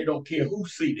while they don't care who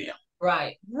see them.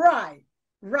 Right.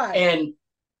 And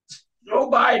Joe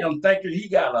Biden thinking he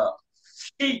got a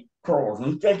sheep cross.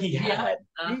 He think he hiding.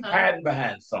 He's hiding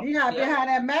behind something. He hiding behind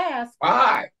that mask. All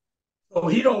right. So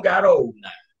he don't got old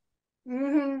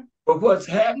now. But what's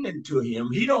happening to him,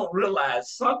 he don't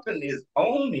realize something is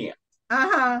on him.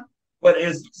 But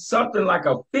it's something like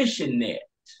a fishing net.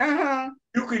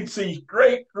 You can see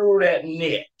straight through that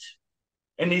net.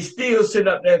 And he's still sitting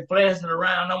up there flashing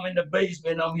around. I'm in the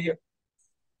basement. I'm here.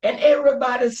 And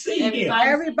everybody see him.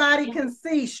 Everybody can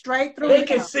see straight through. They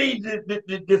can see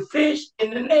the fish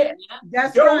in the net. Yeah.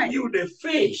 That's Joe, right. you the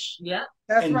fish. Yeah.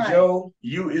 That's and right. Joe,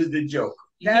 you is the joker.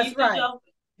 That's right.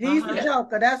 He's the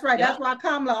joker. That's right. That's why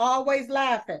Kamala always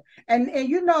laughing. And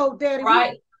you know, Daddy,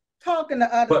 right. Talking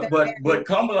to other but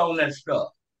Kamala on that stuff.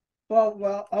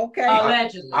 Well, okay.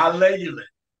 Allegedly. Allegedly.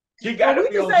 She got to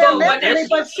be on allegedly,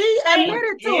 but she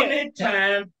admitted to it.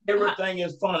 Anytime everything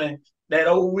is funny, that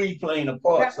old we playing a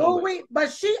part.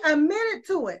 But she admitted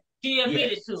to it. She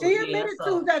admitted to it. She admitted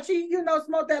to that she,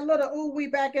 smoked that little ooh wee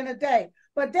back in the day.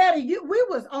 But Daddy, we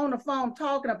was on the phone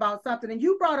talking about something, and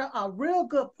you brought a real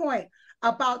good point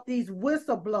about these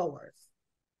whistleblowers.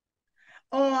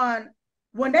 On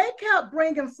when they kept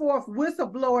bringing forth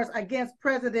whistleblowers against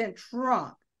President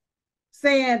Trump,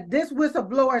 saying this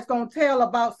whistleblower is going to tell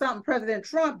about something President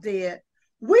Trump did,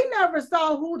 we never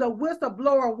saw who the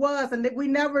whistleblower was, and we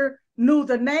never knew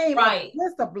the name of the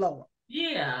whistleblower.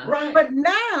 Yeah. Right. But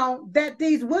now that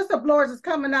these whistleblowers is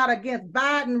coming out against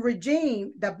Biden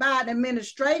regime, the Biden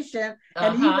administration,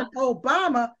 and even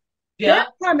Obama, they're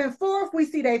coming forth. We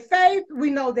see their face. We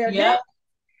know they're dead.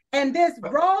 And this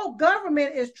rogue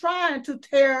government is trying to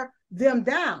tear them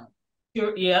down.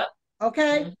 Yeah.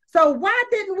 Okay. So why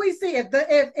didn't we see if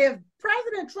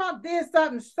President Trump did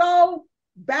something so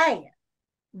bad,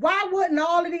 why wouldn't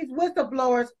all of these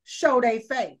whistleblowers show their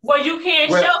face? Well, you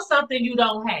can't show something you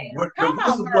don't have.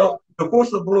 The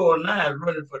whistleblower now is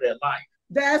running for their life.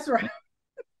 That's right.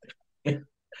 The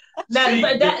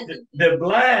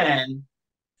blind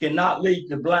cannot lead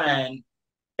the blind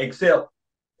except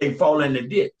they fall in the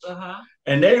ditch.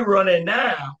 And they running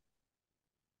now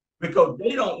because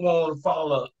they don't want to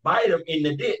follow Biden in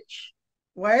the ditch.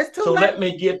 Well, it's too late. So let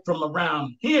me get from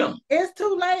around him. It's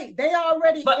too late. They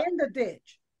already in the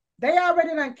ditch. They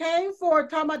already done came forward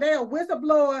talking about they a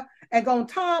whistleblower and gonna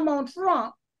tom on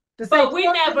Trump. But we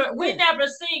never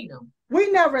seen them.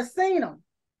 We never seen them.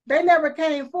 They never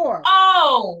came forward.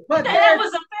 Oh, but that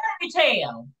was a fairy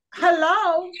tale.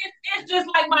 Hello. It's just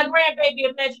like my grandbaby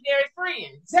imaginary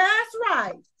friends. That's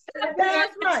right.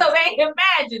 That's right. So they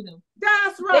imagine them.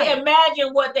 That's right. They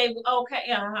imagine what they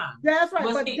That's right.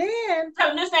 But then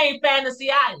this ain't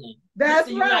Fantasy Island. That's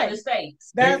this right. United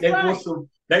States. That's right.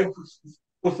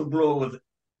 Whistleblower was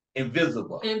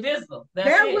invisible. Invisible.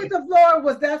 Whistleblower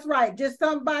was, that's right, just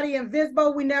somebody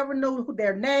invisible. We never knew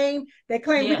their name. They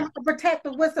claim we have to protect the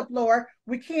whistleblower.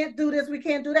 We can't do this. We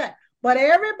can't do that. But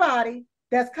everybody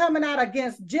that's coming out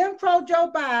against Jim Crow Joe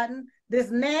Biden,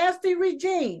 this nasty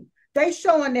regime, they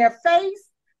showing their face.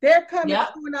 They're coming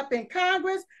up in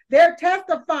Congress. They're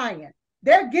testifying.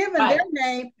 They're giving their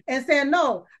name and saying,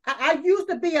 no, I used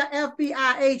to be an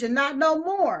FBI agent, not no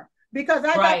more. Because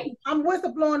I'm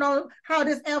whistleblowing on how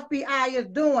this FBI is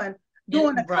doing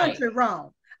the country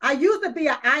wrong. I used to be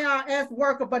an IRS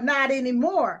worker, but not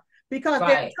anymore because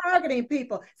they're targeting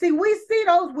people. See, we see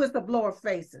those whistleblower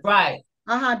faces. Right.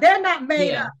 They're not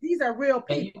made up. These are real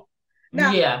people.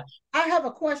 Now, I have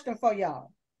a question for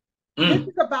y'all. This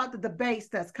is about the debates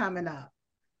that's coming up.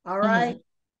 All right.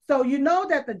 So you know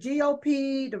that the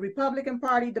GOP, the Republican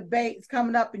Party debate is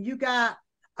coming up, and you got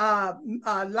a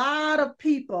lot of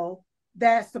people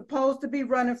that's supposed to be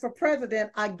running for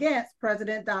president against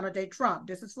President Donald J. Trump.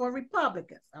 This is for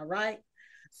Republicans, all right?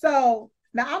 So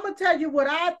now I'm going to tell you what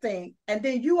I think, and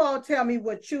then you all tell me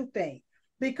what you think,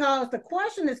 because the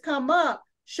question has come up,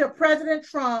 should President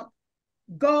Trump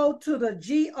go to the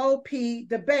GOP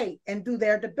debate and do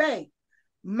their debate?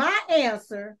 My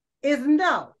answer is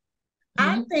no.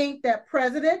 I think that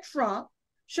President Trump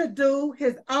should do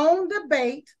his own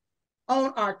debate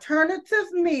on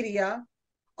alternative media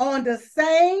on the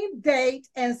same date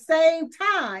and same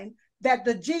time that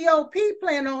the GOP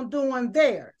plan on doing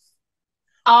theirs.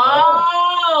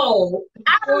 Oh,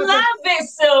 I love it,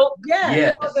 Silk.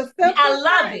 Yes. I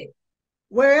love it.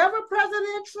 Wherever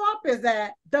President Trump is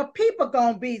at, the people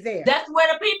gonna be there. That's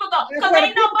where the people go. Because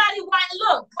ain't nobody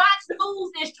look, Fox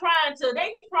News is trying to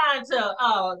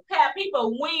have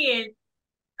people win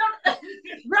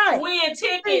win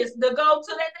tickets to go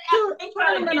to that. They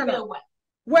trying to give it away.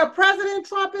 Where President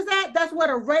Trump is at, that's where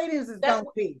the ratings is going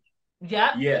to be.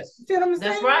 Yeah. Yes. See what I'm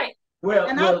saying? That's right. Well,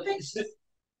 I think,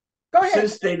 go ahead.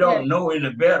 Since they don't know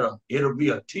any better, it'll be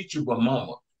a teachable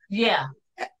moment. Yeah.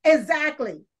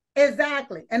 Exactly.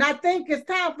 And I think it's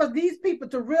time for these people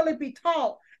to really be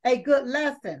taught a good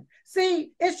lesson.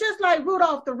 See, it's just like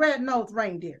Rudolph the Red-Nosed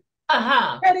Reindeer.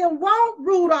 They didn't want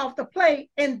Rudolph to play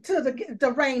into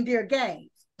the reindeer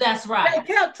games. That's right. They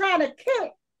kept trying to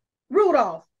kick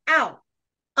Rudolph out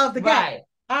of the game.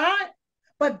 All right.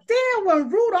 But then when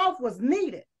Rudolph was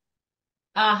needed,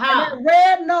 and that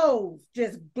red nose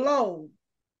just glowed,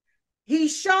 He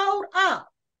showed up.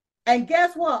 And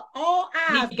guess what? All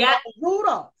eyes got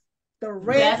Rudolph, the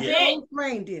red-nosed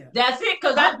reindeer. That's it,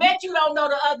 because I bet you don't know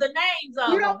the other names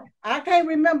of them. I can't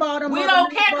remember all them. We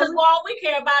don't care, because all we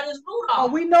care about is Rudolph. Oh,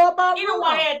 we know about Rudolph. He the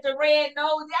one had the red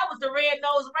nose. That was the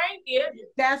red-nosed reindeer.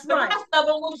 That's right. The rest of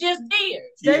them was just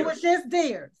deers. They were just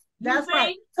deers. That's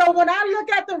right. So when I look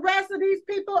at the rest of these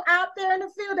people out there in the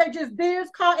field, they're just deers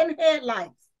caught in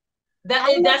headlights.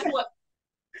 That's what.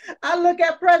 I look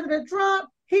at President Trump.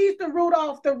 He's the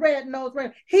Rudolph the red-nosed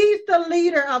reindeer. He's the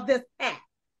leader of this pack.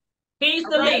 He's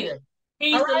the leader.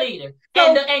 He's the leader.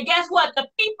 So, and guess what? The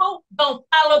people don't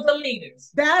follow the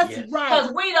leaders. That's right.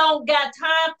 Because we don't got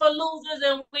time for losers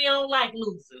and we don't like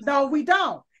losers. No, we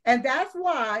don't. And that's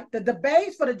why the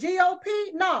debates for the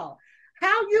GOP, no.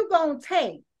 How you going to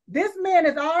take? This man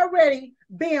is already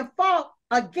being fought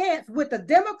against with the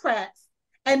Democrats.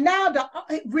 And now the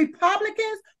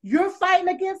Republicans, you're fighting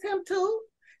against him too?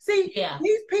 See,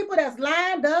 these people that's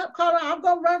lined up, calling, I'm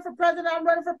going to run for president, I'm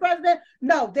running for president.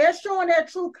 No, they're showing their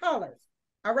true colors.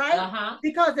 All right?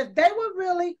 Because if they were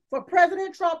really for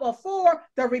President Trump or for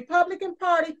the Republican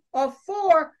Party or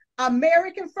for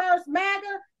American First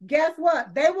MAGA, guess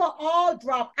what? They will all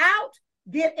drop out,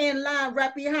 get in line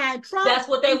right behind Trump. That's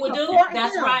what they would do.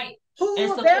 That's right.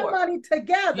 Pool their money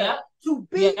together to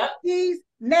beat these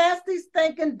nasty,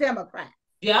 stinking Democrats.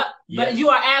 Yep. But you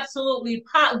are absolutely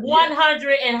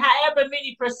 100 and however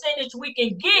many percentage we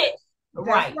can get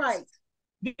right.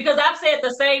 Because I've said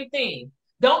the same thing.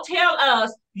 Don't tell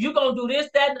us you're going to do this,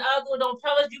 that, and the other. Don't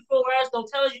tell us you for us. Don't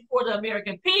tell us you for the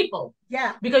American people.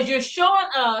 Yeah. Because you're showing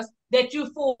us that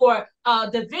you for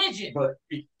division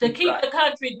to keep the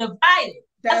country divided.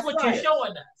 That's what you're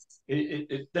showing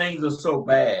us. Things are so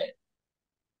bad.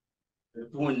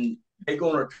 When they're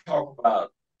going to talk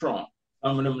about Trump,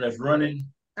 some of them that's running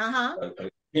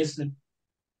against him,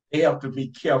 they have to be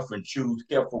careful and choose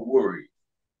careful words.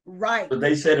 Right. But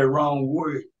they said the wrong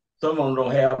word. Some of them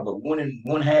don't have but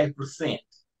 1.5%.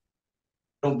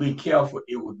 Don't be careful,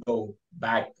 it will go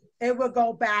back. It will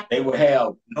go back. They will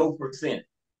have no percent.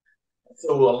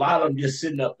 So a lot of them just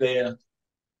sitting up there.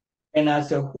 And I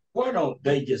said, why don't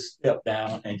they just step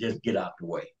down and just get out the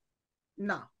way?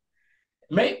 No.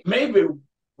 Maybe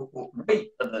wait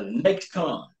for the next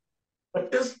time.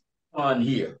 But this one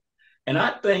here, and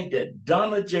I think that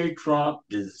Donald J. Trump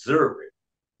deserved it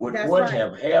with what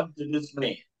have happened to this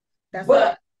man.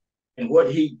 And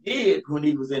what he did when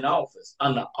he was in office,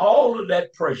 under all of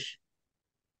that pressure,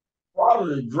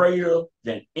 probably greater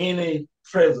than any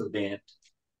president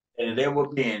that had ever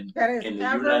been in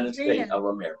the United States of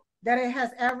America. That it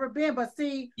has ever been. But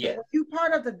see, you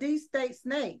part of the deep state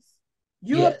snakes.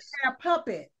 You're a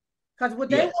puppet. Because what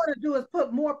they want to do is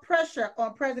put more pressure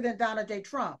on President Donald J.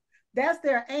 Trump. That's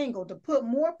their angle, to put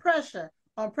more pressure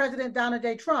on President Donald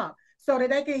J. Trump so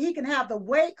that he can have the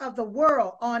weight of the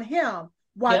world on him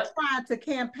while trying to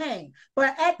campaign.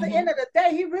 But at the end of the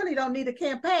day, he really don't need a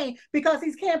campaign because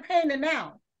he's campaigning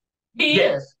now. He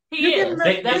is.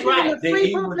 That's right.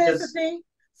 Free publicity,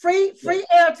 free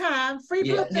airtime, free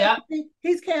publicity.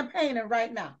 He's campaigning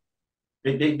right now.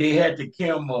 They had the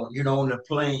camera, on the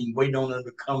plane, waiting on them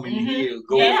to come in here.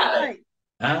 Go right.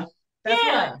 Huh? That's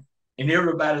right. And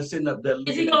everybody sitting up there.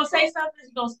 Is he going to say something? Is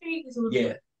he going to speak?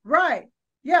 Yeah. Right.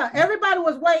 Yeah. Everybody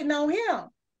was waiting on him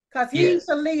because he's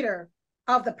the leader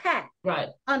of the pack. Right.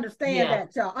 Understand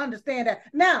that, y'all. Understand that.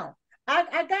 Now,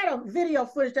 I got a video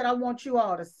footage that I want you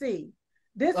all to see.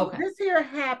 This here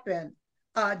happened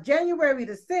January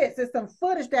the 6th. It's some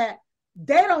footage that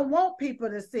they don't want people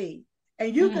to see.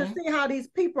 And you can see how these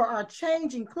people are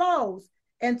changing clothes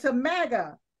into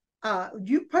MAGA.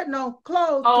 You putting on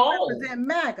clothes to represent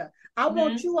MAGA. I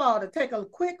want you all to take a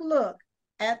quick look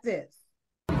at this.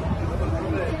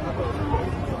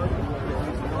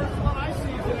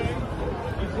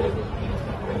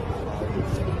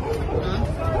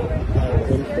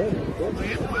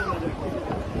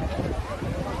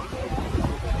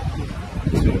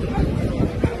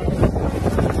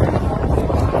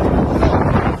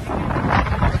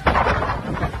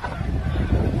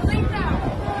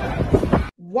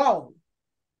 Whoa.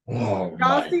 Oh,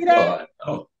 y'all see that?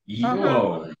 Oh,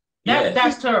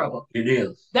 that's terrible. It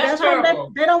is. That's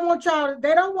terrible. They don't want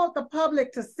they don't want the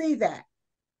public to see that.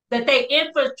 That they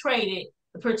infiltrated,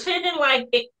 pretending like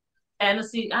it,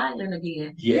 Fantasy Island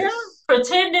again. Yes. Yeah.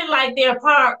 Pretending like they're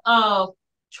part of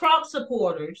Trump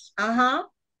supporters.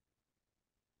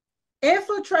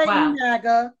 Infiltrating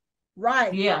MAGA.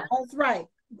 Right. Yeah. That's right.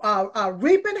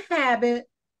 Reaping habit.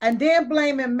 And then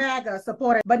blaming MAGA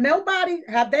supporters. But nobody,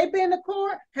 have they been to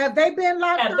court? Have they been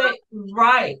locked up?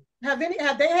 Right. Have they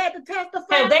had to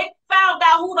testify? Have they found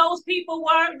out who those people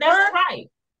were? That's right.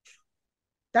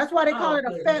 That's why they call it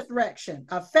a fedsurrection.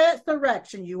 A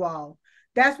fedsurrection, you all.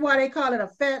 That's why they call it a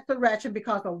fedsurrection,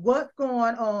 because of what's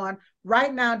going on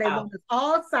right now. They want us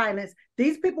all silenced.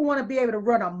 These people want to be able to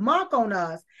run amok on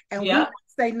us, and we don't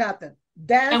say nothing.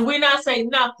 And we're not saying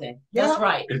nothing. That's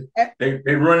right.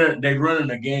 They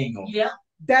running a game on. Yeah.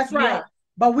 That's right. Yeah.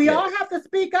 But we all have to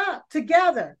speak up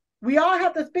together. We all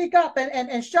have to speak up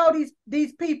and show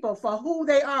these people for who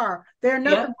they are. They're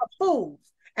nothing but fools.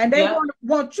 And they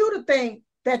want you to think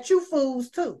that you fools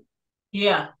too.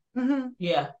 Yeah. Mm-hmm.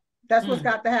 Yeah. That's what's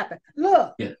got to happen.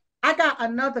 Look, I got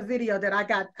another video that I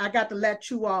got to let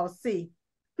you all see.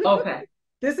 Okay.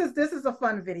 This is a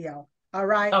fun video. All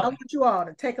right. Okay. I want you all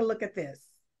to take a look at this.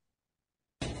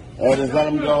 Hey, just let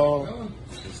them go.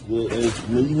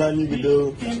 There's nothing you can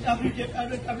do.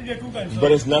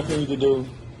 But it's nothing you can do.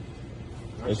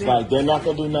 It's like they're not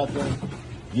gonna do nothing.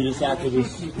 You just have to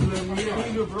just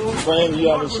friend, you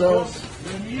have insurance?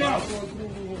 You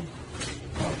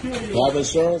have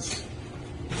insurance?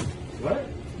 What?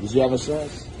 Did you have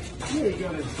insurance?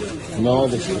 No,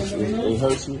 it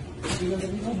hurts you.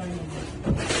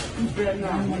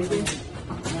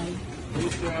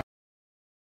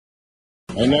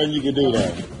 Ain't nothing you can do,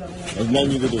 man. There's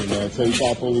nothing you can do, man, until you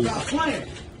call police.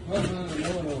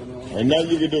 Ain't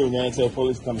nothing you can do, man, until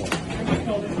police come in. Hey,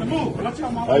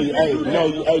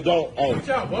 don't. Hey,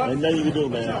 ain't nothing you can do,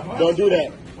 man. Don't do that.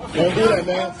 Don't do that,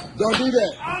 man. Don't do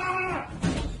that.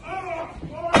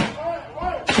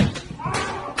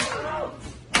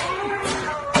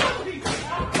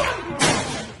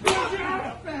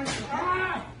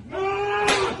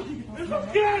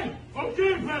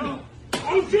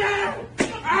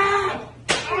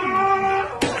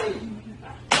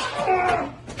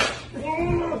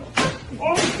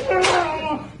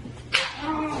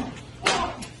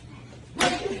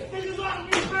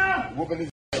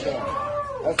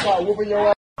 That's called whooping your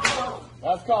ass.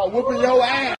 That's called whooping your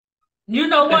ass. You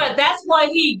know what? That's what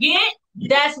he get.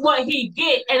 That's what he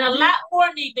get. And a lot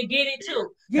more need to get it too.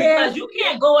 Yeah. Because you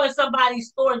can't go in somebody's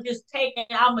store and just take it.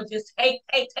 I'ma just take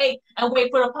and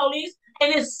wait for the police.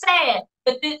 And it's sad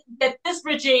that this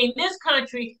regime, this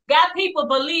country, got people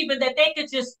believing that they could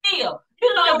just steal.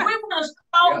 You know, if we would have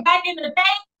stole back in the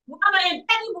day, Mama and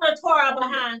Daddy would have tore our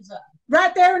behinds up.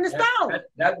 Right there in the stove.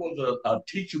 That was a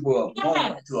teachable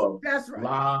moment to a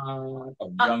lot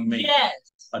of young men.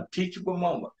 Yes. A teachable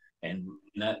moment. And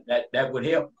that would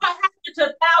help. What happened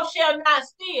to thou shalt not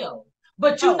steal?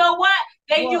 But you know what?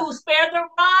 They use spare the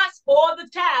rod, spoil the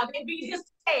child. They beat his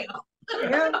tail.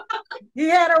 Yeah. He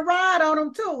had a rod on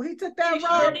him too. He took that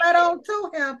rod right on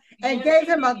to him and gave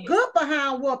him a good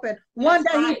behind whooping. One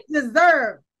that he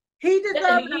deserved. He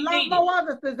deserved it. A lot more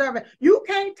others deserve it. You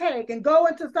can't take and go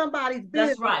into somebody's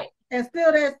business and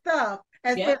steal their stuff.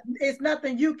 And it's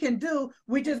nothing you can do.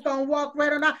 We just gonna walk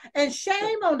right on out. And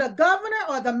shame on the governor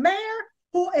or the mayor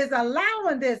who is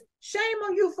allowing this. Shame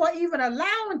on you for even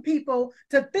allowing people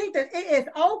to think that it is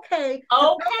okay to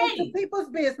go into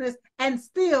people's business and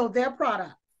steal their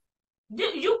product.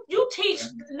 You teach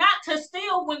not to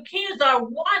steal when kids are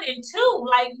 1 and 2.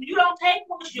 Like, you don't take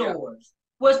what's yours,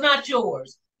 what's not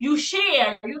yours. You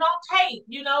share. You don't take.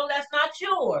 You know, that's not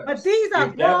yours. But these are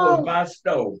if that was my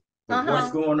stove. But what's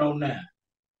going on now?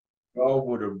 God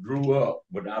would have grew up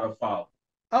without a father.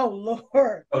 Oh,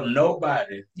 Lord. So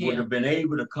nobody would have been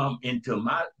able to come into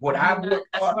I work hard. I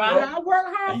work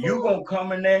hard. And you gonna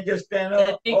come in there and just stand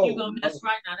up? That's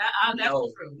right. Now that's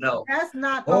true. No, that's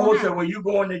not. So when you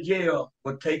going to jail,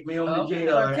 but take me on to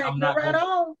jail. Take me right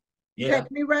on. Take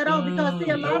me right on, because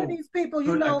see, a lot of these people,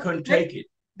 I couldn't take it.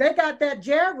 They got that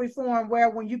jail reform where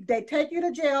when they take you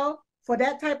to jail for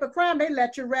that type of crime, they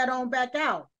let you right on back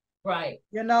out. Right.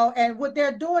 You know, and what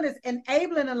they're doing is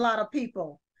enabling a lot of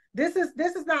people. This is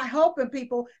not helping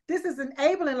people. This is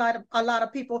enabling a lot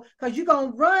of people, because you're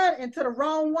going to run into the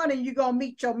wrong one and you're going to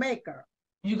meet your maker.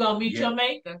 You're going to meet your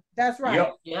maker. That's right.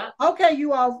 Yep. Yeah. Okay,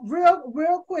 you all,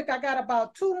 real quick, I got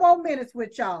about 2 more minutes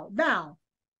with y'all. Now,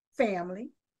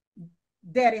 family,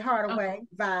 Daddy Hardaway,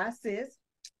 Vi, sis.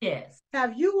 Yes.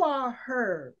 Have you all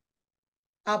heard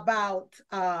about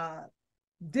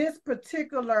this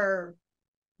particular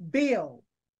bill,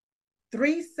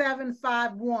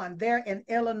 3751, there in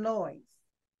Illinois,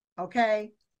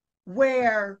 okay,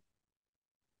 where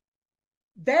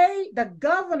the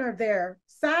governor there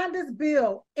signed this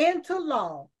bill into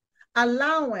law,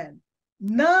 allowing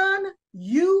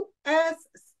non-U.S.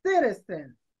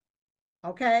 citizens,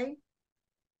 okay,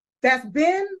 that's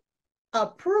been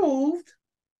approved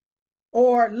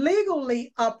or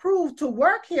legally approved to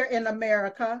work here in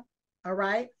America, all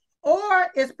right,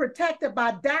 or is protected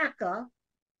by DACA,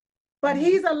 but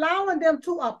he's allowing them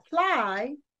to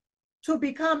apply to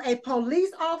become a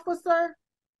police officer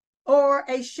or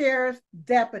a sheriff's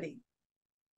deputy.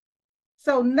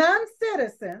 So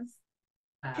non-citizens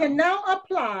can now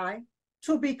apply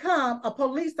to become a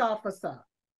police officer.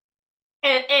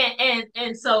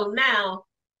 And so now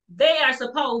they are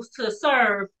supposed to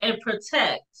serve and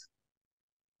protect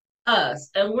us,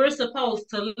 and we're supposed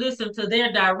to listen to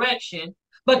their direction,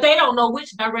 but they don't know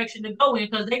which direction to go in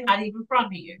because they're not even from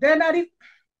here. They're not even.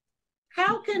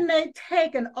 How can they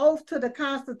take an oath to the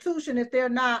Constitution if they're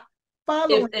not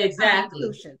following the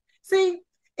Constitution? See,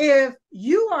 if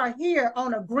you are here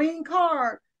on a green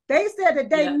card, they said that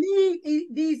they need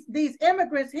these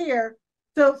immigrants here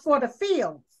for the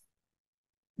fields,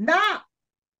 not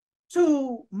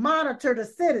to monitor the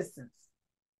citizens.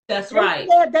 That's right.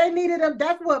 They needed them.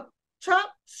 That's what Chuck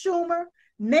Schumer,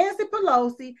 Nancy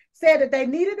Pelosi said, that they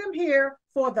needed them here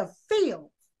for the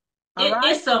fields.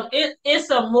 It's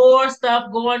some more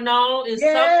stuff going on.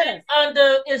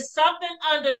 It's something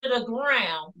under the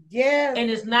ground. Yes.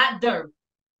 And it's not dirt.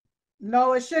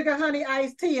 No, it's sugar, honey,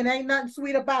 iced tea, and ain't nothing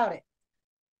sweet about it.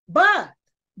 But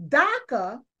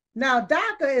DACA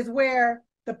is where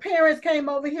the parents came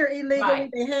over here illegally. Right.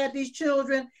 They had these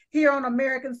children here on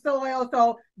American soil,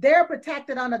 so they're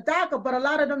protected under DACA, but a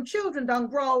lot of them children done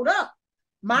growed up.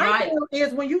 My point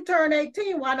is, when you turn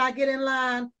 18, why not get in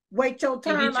line, wait your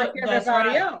turn like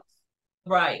everybody else?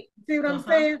 Right. See what I'm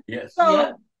saying? Yes.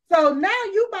 So now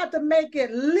you about to make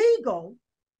it legal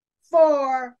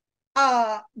for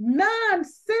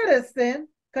non-citizen,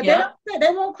 because they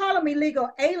won't call them illegal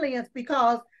aliens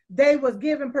because they was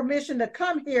given permission to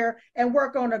come here and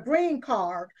work on a green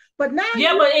card. But now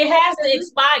but it has to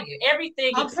expire.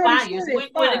 Everything expires.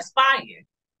 It will expire.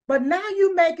 But now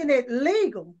you're making it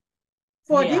legal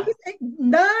for these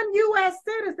non-U.S.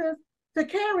 citizens to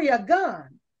carry a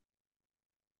gun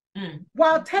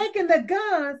while taking the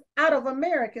guns out of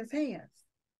Americans' hands.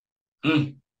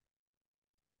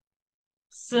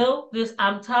 So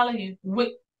I'm telling you,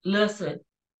 listen.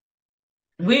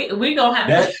 We gonna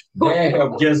have there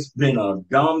have just been a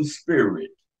dumb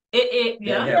spirit that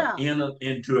have entered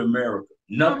into America.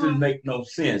 Nothing make no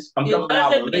sense. I'm talking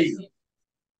about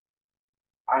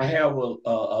I have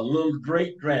a little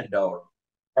great granddaughter.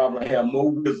 Probably have more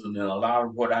wisdom than a lot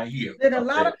of what I hear.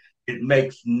 It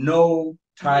makes no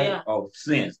type of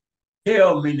sense.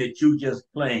 Tell me that you just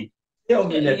playing. Tell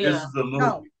me that this is a movie.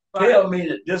 No. Tell me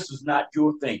that this is not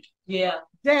your thinking. Yeah,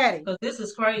 Daddy. Because this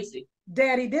is crazy.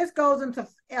 Daddy, this goes into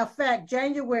effect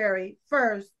January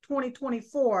 1st,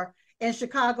 2024 in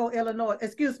Chicago, Illinois.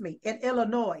 Excuse me, in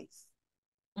Illinois.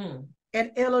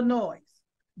 In Illinois.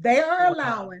 They are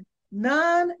allowing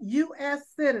non-U.S.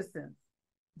 citizens,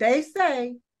 they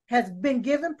say, has been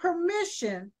given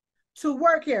permission to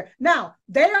work here. Now,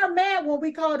 they are mad when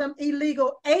we call them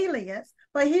illegal aliens,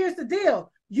 but here's the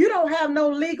deal. You don't have no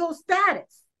legal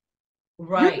status.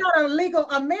 Right. You're not a legal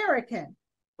American.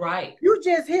 Right. You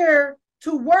just here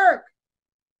to work.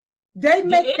 They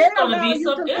make it's gonna be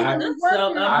something. I'm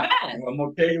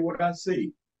gonna tell you what I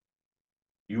see.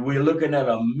 We're looking at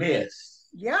a mess.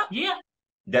 Yeah.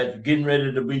 That's getting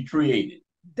ready to be created.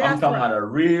 I'm talking about a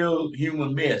real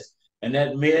human mess. And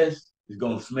that mess is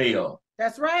gonna smell.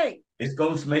 That's right. It's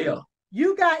gonna smell.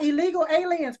 You got illegal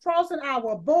aliens crossing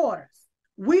our borders.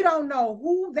 We don't know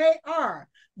who they are.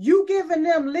 You giving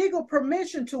them legal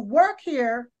permission to work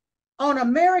here on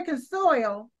American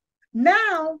soil.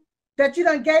 Now that you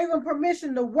done gave them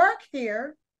permission to work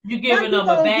here, you're giving them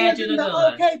a badge and a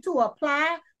gun. Okay, to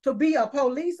apply to be a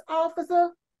police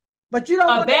officer, but you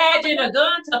don't a badge and a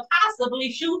gun to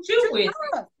possibly shoot you with.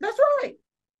 That's right.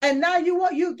 And now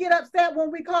you get upset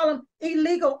when we call them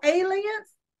illegal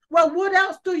aliens. Well, what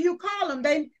else do you call them?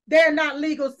 They're not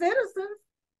legal citizens.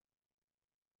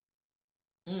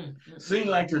 Seems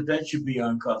like that should be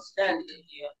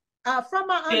unconstitutional. From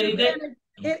my understanding,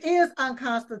 it is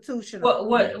unconstitutional.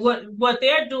 What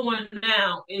they're doing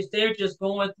now is they're just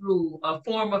going through a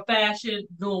form of fashion,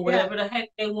 doing whatever the heck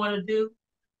they want to do,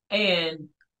 and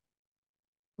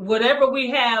whatever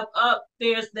we have up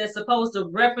there that's supposed to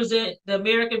represent the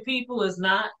American people is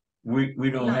not. We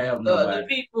don't have nobody. The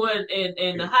people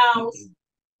in the House,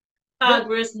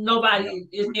 Congress, nobody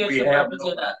is there to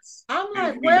represent us. I'm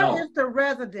like, where is the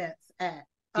residents at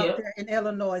up there in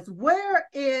Illinois? Where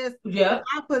is the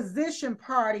opposition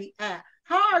party at?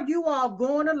 How are you all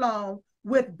going along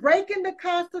with breaking the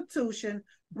Constitution,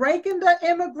 breaking the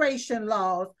immigration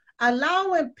laws,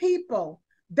 allowing people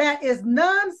that is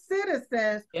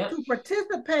non-citizens to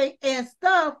participate in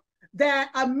stuff that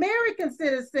American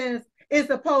citizens is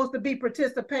supposed to be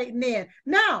participating in?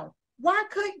 Now, why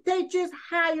couldn't they just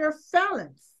hire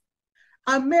felons?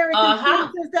 American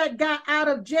citizens that got out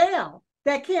of jail.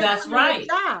 that can't That's right. a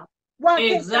job. Why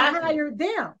exactly. can't they hire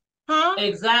them? Huh?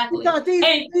 Exactly. Because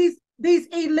these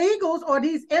illegals or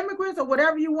these immigrants or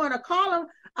whatever you want to call them,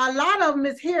 a lot of them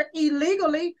is here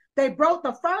illegally. They broke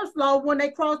the first law when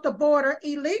they crossed the border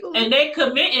illegally. And they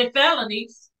committed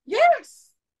felonies. Yes.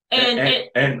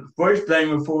 And first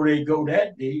thing before they go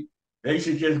that deep, they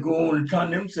should just go on and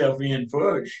turn themselves in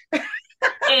first.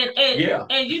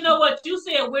 And you know what you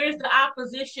said, where's the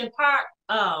opposition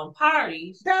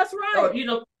parties? That's right. Or, you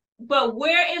know, but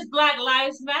where is Black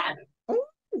Lives Matter?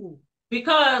 Ooh.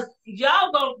 Because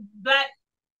Black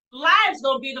lives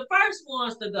gonna be the first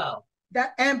ones to go.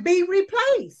 And be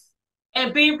replaced. I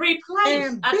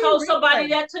told somebody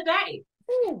that today.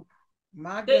 Ooh,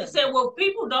 my goodness. They said, well,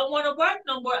 people don't want to work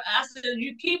no more. I said,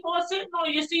 you keep on sitting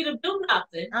on your seat and do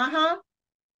nothing. Uh-huh.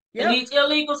 Yep. And these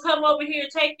illegals come over here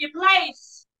and take your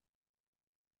place.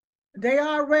 They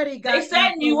already got. They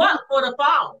setting you up for the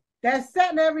fall. That's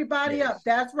setting everybody up.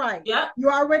 That's right. Yeah. You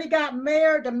already got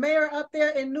the mayor up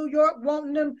there in New York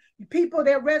wanting them people,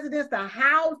 their residents, to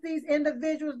house these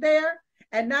individuals there.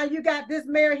 And now you got this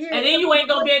mayor here. And then you ain't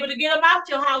going to be able to get them out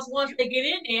your house once they get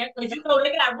in there, because you know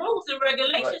they got rules and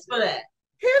regulations for that.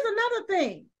 Here's another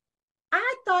thing.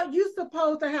 I thought you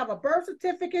supposed to have a birth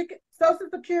certificate, social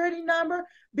security number,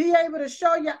 be able to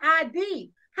show your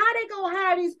ID. How they going to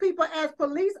hire these people as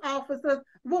police officers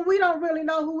when we don't really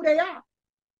know who they are?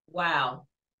 Wow.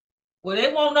 Well,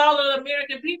 they want all of the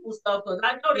American people stuff, because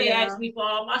I know they asked me for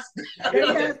all my stuff. They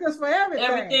asked us for everything.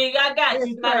 Everything I got.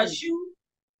 You got a shoe?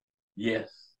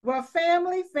 Yes. Well,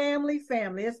 family.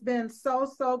 It's been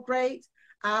so great.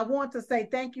 I want to say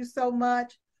thank you so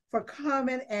much for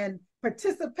coming and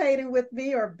participating with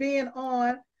me or being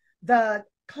on the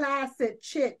Classic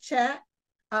Chit Chat.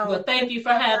 Well, thank you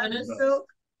for having us.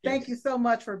 Thank you so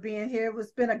much for being here.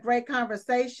 It's been a great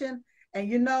conversation. And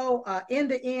you know, in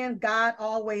the end, God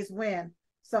always wins.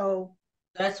 So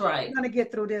that's right. We're going to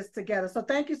get through this together. So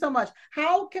thank you so much.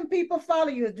 How can people follow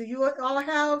you? Do you all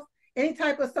have any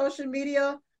type of social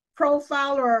media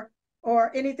profile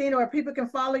or anything where people can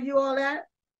follow you all at?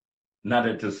 Not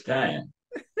at this time.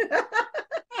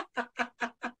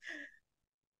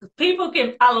 People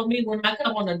can follow me when I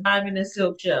come on the Diamond and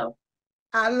Silk show.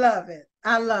 I love it.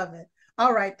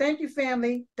 All right. Thank you,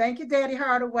 family. Thank you, Daddy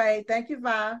Hardaway. Thank you,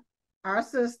 Vi, our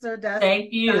sister.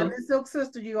 Thank you. Diamond and Silk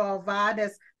sister, you all. Vi,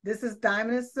 this is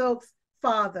Diamond and Silk's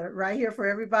father right here for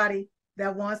everybody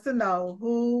that wants to know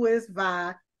who is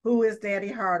Vi, who is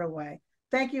Daddy Hardaway.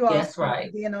 Thank you all for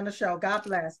being on the show. God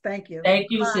bless. Thank you. Thank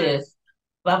you, sis.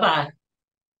 Bye-bye.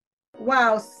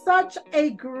 Wow, such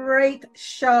a great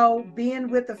show, being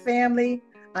with the family.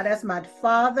 That's my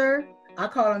father. I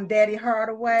call him Daddy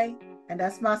Hardaway. And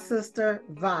that's my sister,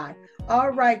 Vi.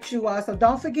 All right, you all. So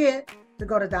don't forget to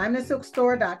go to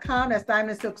diamondsilkstore.com. That's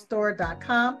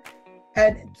diamondsilkstore.com.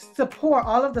 And support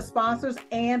all of the sponsors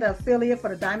and the affiliate for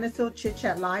the Diamond Silk Chit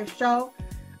Chat live show.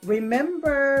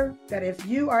 Remember that if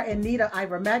you are in need of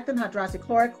ivermectin,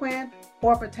 hydroxychloroquine,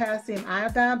 or potassium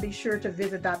iodine, be sure to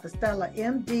visit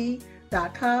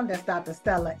drstellamd.com. That's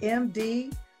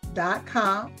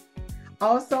drstellamd.com.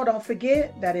 Also, don't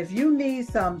forget that if you need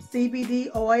some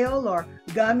CBD oil or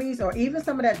gummies or even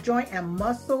some of that joint and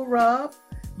muscle rub,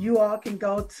 you all can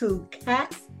go to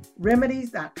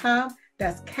catsremedies.com.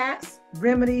 That's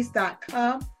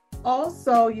catsremedies.com.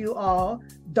 Also, you all,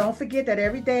 don't forget that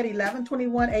every day at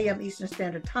 11:21 a.m. Eastern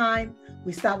Standard Time,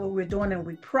 we stop what we're doing and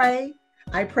we pray.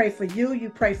 I pray for you, you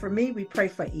pray for me, we pray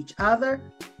for each other.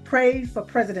 Pray for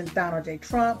President Donald J.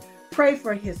 Trump. Pray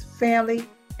for his family.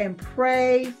 And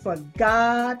pray for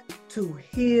God to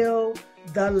heal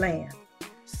the land.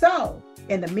 So,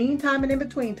 in the meantime and in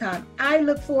between time, I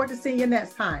look forward to seeing you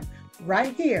next time,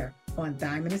 right here on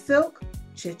Diamond and Silk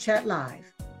Chit Chat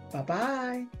Live.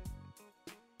 Bye-bye.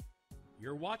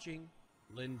 You're watching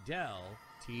Lindell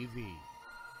TV.